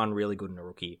than one really good in a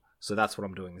rookie. So that's what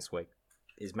I'm doing this week,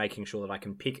 is making sure that I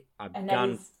can pick a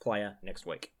gun player next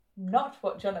week. Not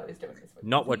what Jono is doing this week.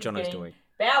 Not what Jono's doing.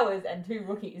 Bowers and two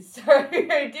rookies. So do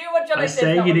what Jono says. I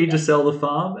say you need to sell the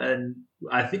farm, and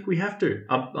I think we have to.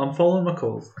 I'm following my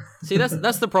calls. See,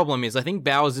 that's the problem is I think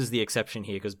Bowers is the exception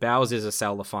here because Bowers is a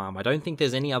sell the farm. I don't think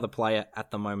there's any other player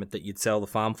at the moment that you'd sell the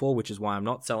farm for, which is why I'm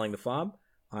not selling the farm.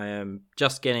 I am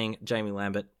just getting Jamie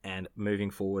Lambert and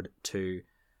moving forward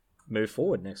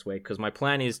next week because my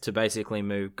plan is to basically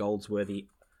move Goldsworthy.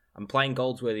 I'm playing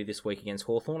Goldsworthy this week against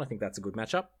Hawthorn. I think that's a good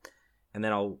matchup. And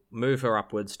then I'll move her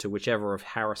upwards to whichever of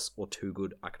Harris or Too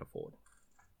Good I can afford.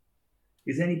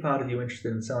 Is any part of you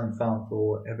interested in selling farm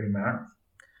for Ebony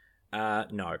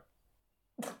Marinoff? No.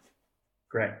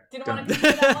 Great. Didn't want to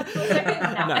consider that one for a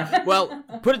second? No. Well,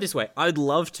 put it this way. I'd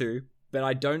love to, but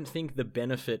I don't think the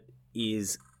benefit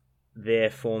is there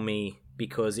for me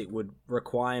because it would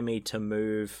require me to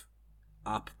move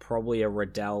up probably a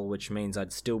Riddell, which means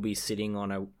I'd still be sitting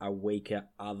on a weaker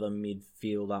other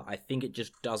midfielder. I think it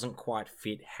just doesn't quite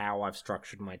fit how I've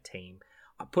structured my team.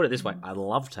 I put it this way, I'd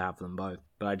love to have them both,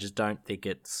 but I just don't think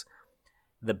it's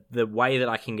the way that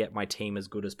I can get my team as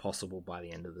good as possible by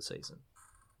the end of the season.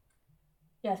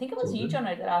 Yeah, I think it was you,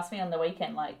 Jono, that asked me on the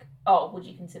weekend, like, oh, would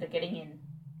you consider getting in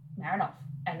Marinoff?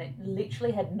 And it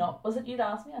literally had not... Was it you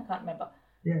that asked me? I can't remember.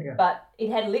 Yeah. But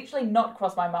it had literally not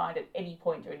crossed my mind at any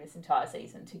point during this entire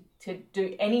season to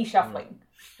do any shuffling.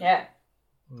 Yeah.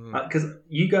 Because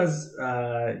you guys,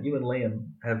 you and Liam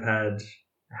have had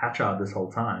Hatchard this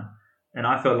whole time, and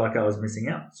I felt like I was missing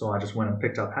out, so I just went and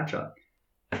picked up Hatchard.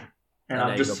 And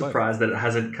I'm just surprised that it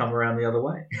hasn't come around the other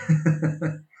way.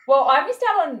 Well, I missed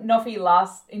out on Noffy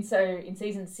in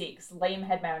season 6, Liam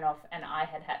had Marinoff and I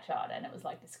had Hatchard, and it was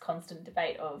like this constant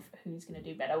debate of who's going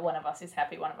to do better. One of us is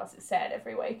happy, one of us is sad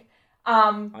every week.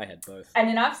 I had both. And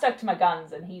then I've stuck to my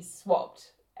guns and he's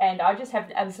swapped. And I just have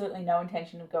absolutely no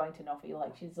intention of going to Noffy.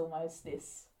 Like, she's almost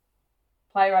this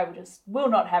player I will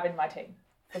not have in my team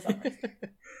for some reason.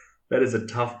 That is a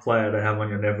tough player to have on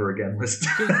your never again list.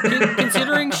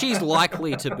 Considering she's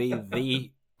likely to be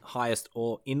the highest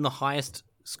or in the highest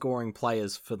scoring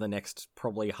players for the next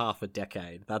probably half a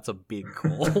decade, that's a big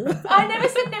call. I never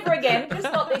said never again, just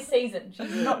not this season.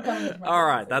 She's not coming into my All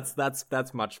right,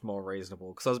 that's much more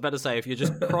reasonable. Because I was about to say, if you're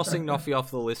just crossing Noffy off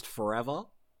the list forever,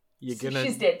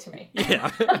 she's dead to me.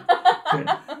 Yeah.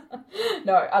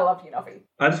 No, I love you, Noffy.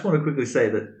 I just want to quickly say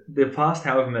that the past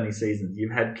however many seasons,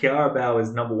 you've had Kiara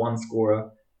Bowers number 1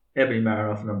 scorer, Ebony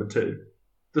Marinoff number 2.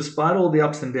 Despite all the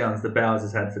ups and downs that Bowers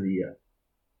has had for the year,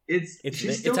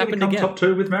 she's still going to come top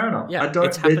 2 with Marinoff. Yeah,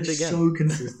 it's happened again. So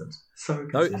consistent.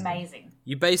 Amazing.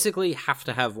 You basically have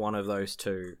to have one of those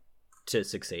two to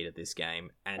succeed at this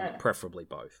game, and preferably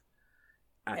both.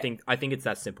 I think it's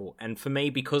that simple. And for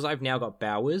me, because I've now got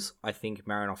Bowers, I think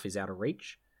Marinoff is out of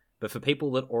reach. But for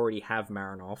people that already have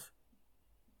Marinoff,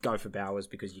 go for Bowers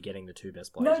because you're getting the 2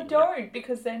 best players. No, don't,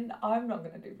 because then I'm not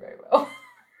going to do very well.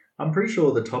 I'm pretty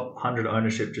sure the top 100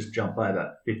 ownership just jumped by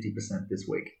about 50% this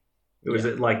week. It was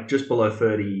at like just below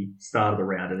 30 start of the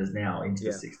round and is now into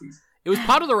the 60s. It was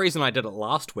part of the reason I did it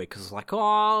last week because it's like,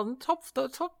 the top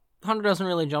 100 hasn't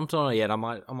really jumped on it yet. I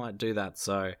might do that.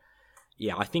 So,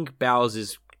 yeah, I think Bowers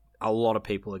is... A lot of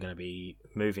people are going to be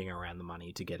moving around the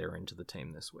money to get her into the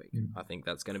team this week. I think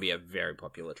that's going to be a very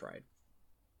popular trade.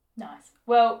 Nice.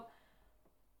 Well,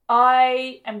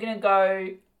 I am going to go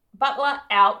Butler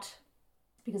out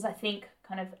because I think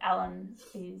kind of Alan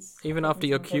is... Even after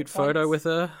your cute photo with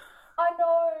her? I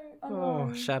know.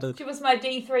 Oh, shattered. She was my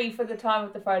D3 for the time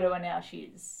of the photo and now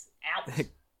she's out. Get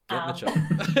the job.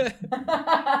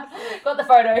 Got the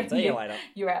photo. See you later.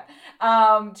 You're out.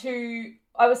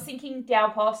 I was thinking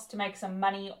Dowpost to make some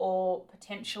money or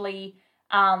potentially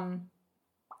Charlotte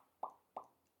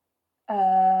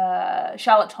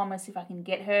Thomas if I can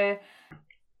get her.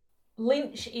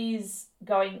 Lynch is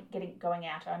going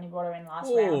out. I only brought her in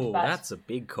last round. But that's a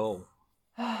big call.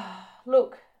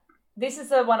 Look, this is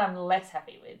the one I'm less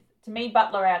happy with. To me,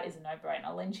 Butler out is a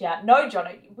no-brainer. Lynch out. No,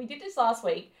 Jono, we did this last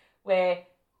week where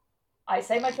I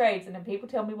say my trades and then people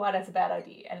tell me why that's a bad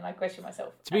idea and I question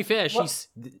myself. To be fair,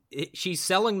 she's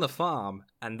selling the farm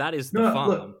and that is the farm.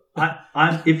 Look,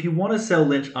 if you want to sell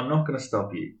Lynch, I'm not going to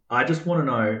stop you. I just want to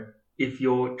know if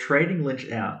you're trading Lynch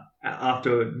out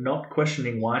after not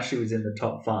questioning why she was in the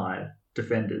top 5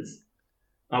 defenders.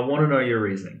 I want to know your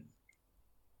reasoning.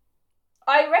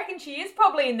 I reckon she is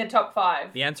probably in the top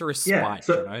 5. The answer is spite,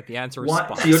 The answer is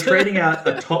spite. So you're trading out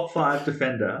a top 5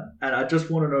 defender and I just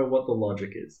want to know what the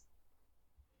logic is.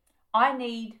 I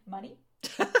need money.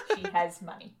 She has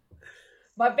money.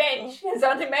 My bench has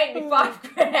only made me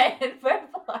 $5,000 per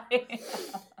play.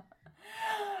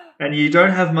 And you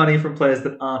don't have money from players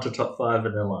that aren't a top 5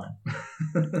 in their line.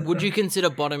 Would you consider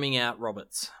bottoming out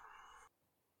Roberts?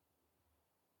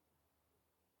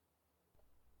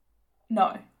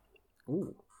 No.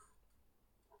 Ooh.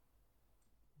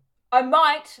 I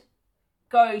might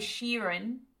go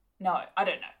Sheeran. No, I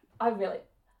don't know.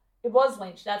 It was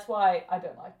Lynch. That's why I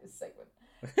don't like this segment.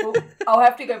 Well, I'll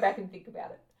have to go back and think about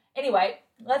it. Anyway,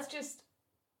 let's just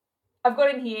I've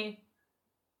got in here,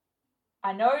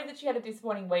 I know that she had a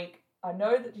disappointing week. I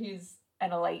know that she's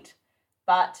an elite,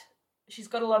 but she's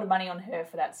got a lot of money on her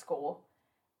for that score.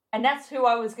 And that's who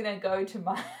I was going to go to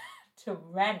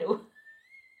Randall.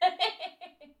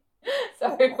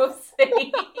 So we'll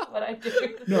see what I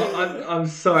do. No, I'm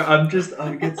sorry.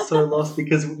 I get so lost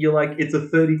because you're like, it's a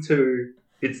 32.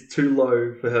 It's too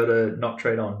low for her to not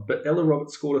trade on. But Ella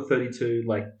Roberts scored a 32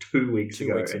 like 2 weeks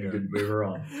ago, and you didn't move her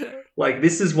on. Like,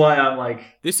 this is why I'm like...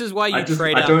 This is why you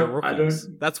trade out the rookies.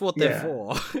 That's what they're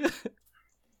for.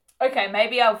 Okay,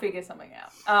 maybe I'll figure something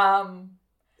out.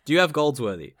 Do you have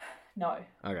Goldsworthy? No.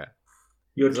 Okay.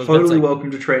 You're totally welcome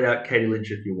to trade out Katie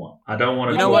Lynch if you want. I don't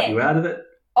want to talk you out of it.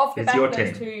 Off the It's back your of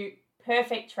those team. 2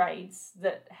 perfect trades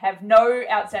that have no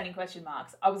outstanding question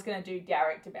marks, I was going to do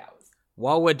Derek to Bowers.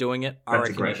 While we're doing it, I That's a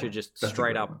reckon you great should one. just That's a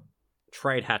straight great up one.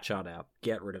 trade Hatchard out.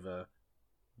 Get rid of her.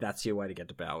 That's your way to get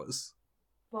to Bowers.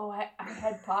 Well, I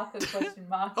had Parker question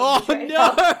mark. Oh,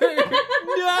 no!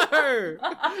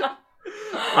 No!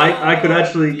 I could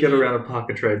actually get around a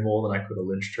Parker trade more than I could a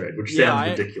Lynch trade, which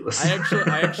sounds ridiculous.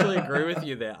 I actually agree with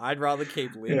you there. I'd rather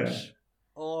keep Lynch. Yeah.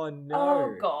 Oh, no.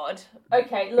 Oh, God.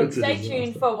 Okay, look, It's a stay disaster.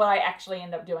 tuned for what I actually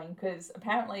end up doing, because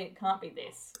apparently it can't be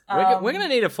this. We're going to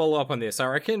need a follow-up on this. I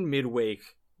reckon midweek,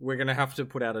 we're going to have to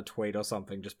put out a tweet or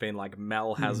something just being like,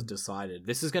 Mel has decided.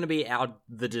 This is going to be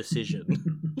the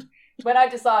decision. When I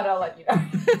decide, I'll let you know.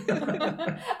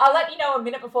 I'll let you know a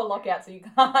minute before lockout so you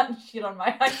can't shit on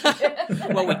my ideas.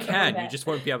 Well, we can. You just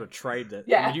won't be able to trade it.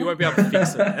 Yeah. You won't be able to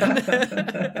fix it.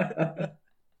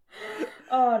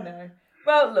 Oh, no.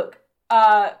 Well, look,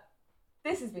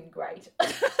 this has been great.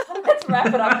 Let's wrap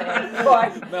it up there.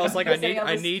 Before Mel's like, I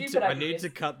need to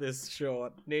cut this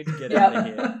short. Need to get out of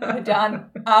here. We're done.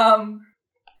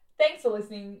 Thanks for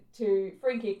listening to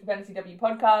Free Kick, the Fantasy W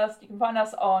podcast. You can find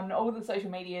us on all the social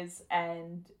medias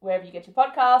and wherever you get your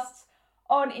podcasts.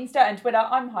 On Insta and Twitter,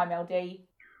 I'm HiMelD.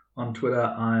 On Twitter,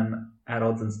 I'm at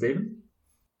Odds and Steven.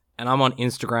 And I'm on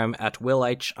Instagram at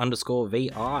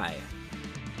WillH_VI.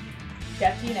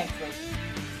 Chat to you next week.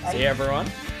 Bye. See you, everyone.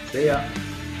 See ya.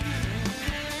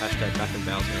 Hashtag back in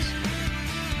Bowersness.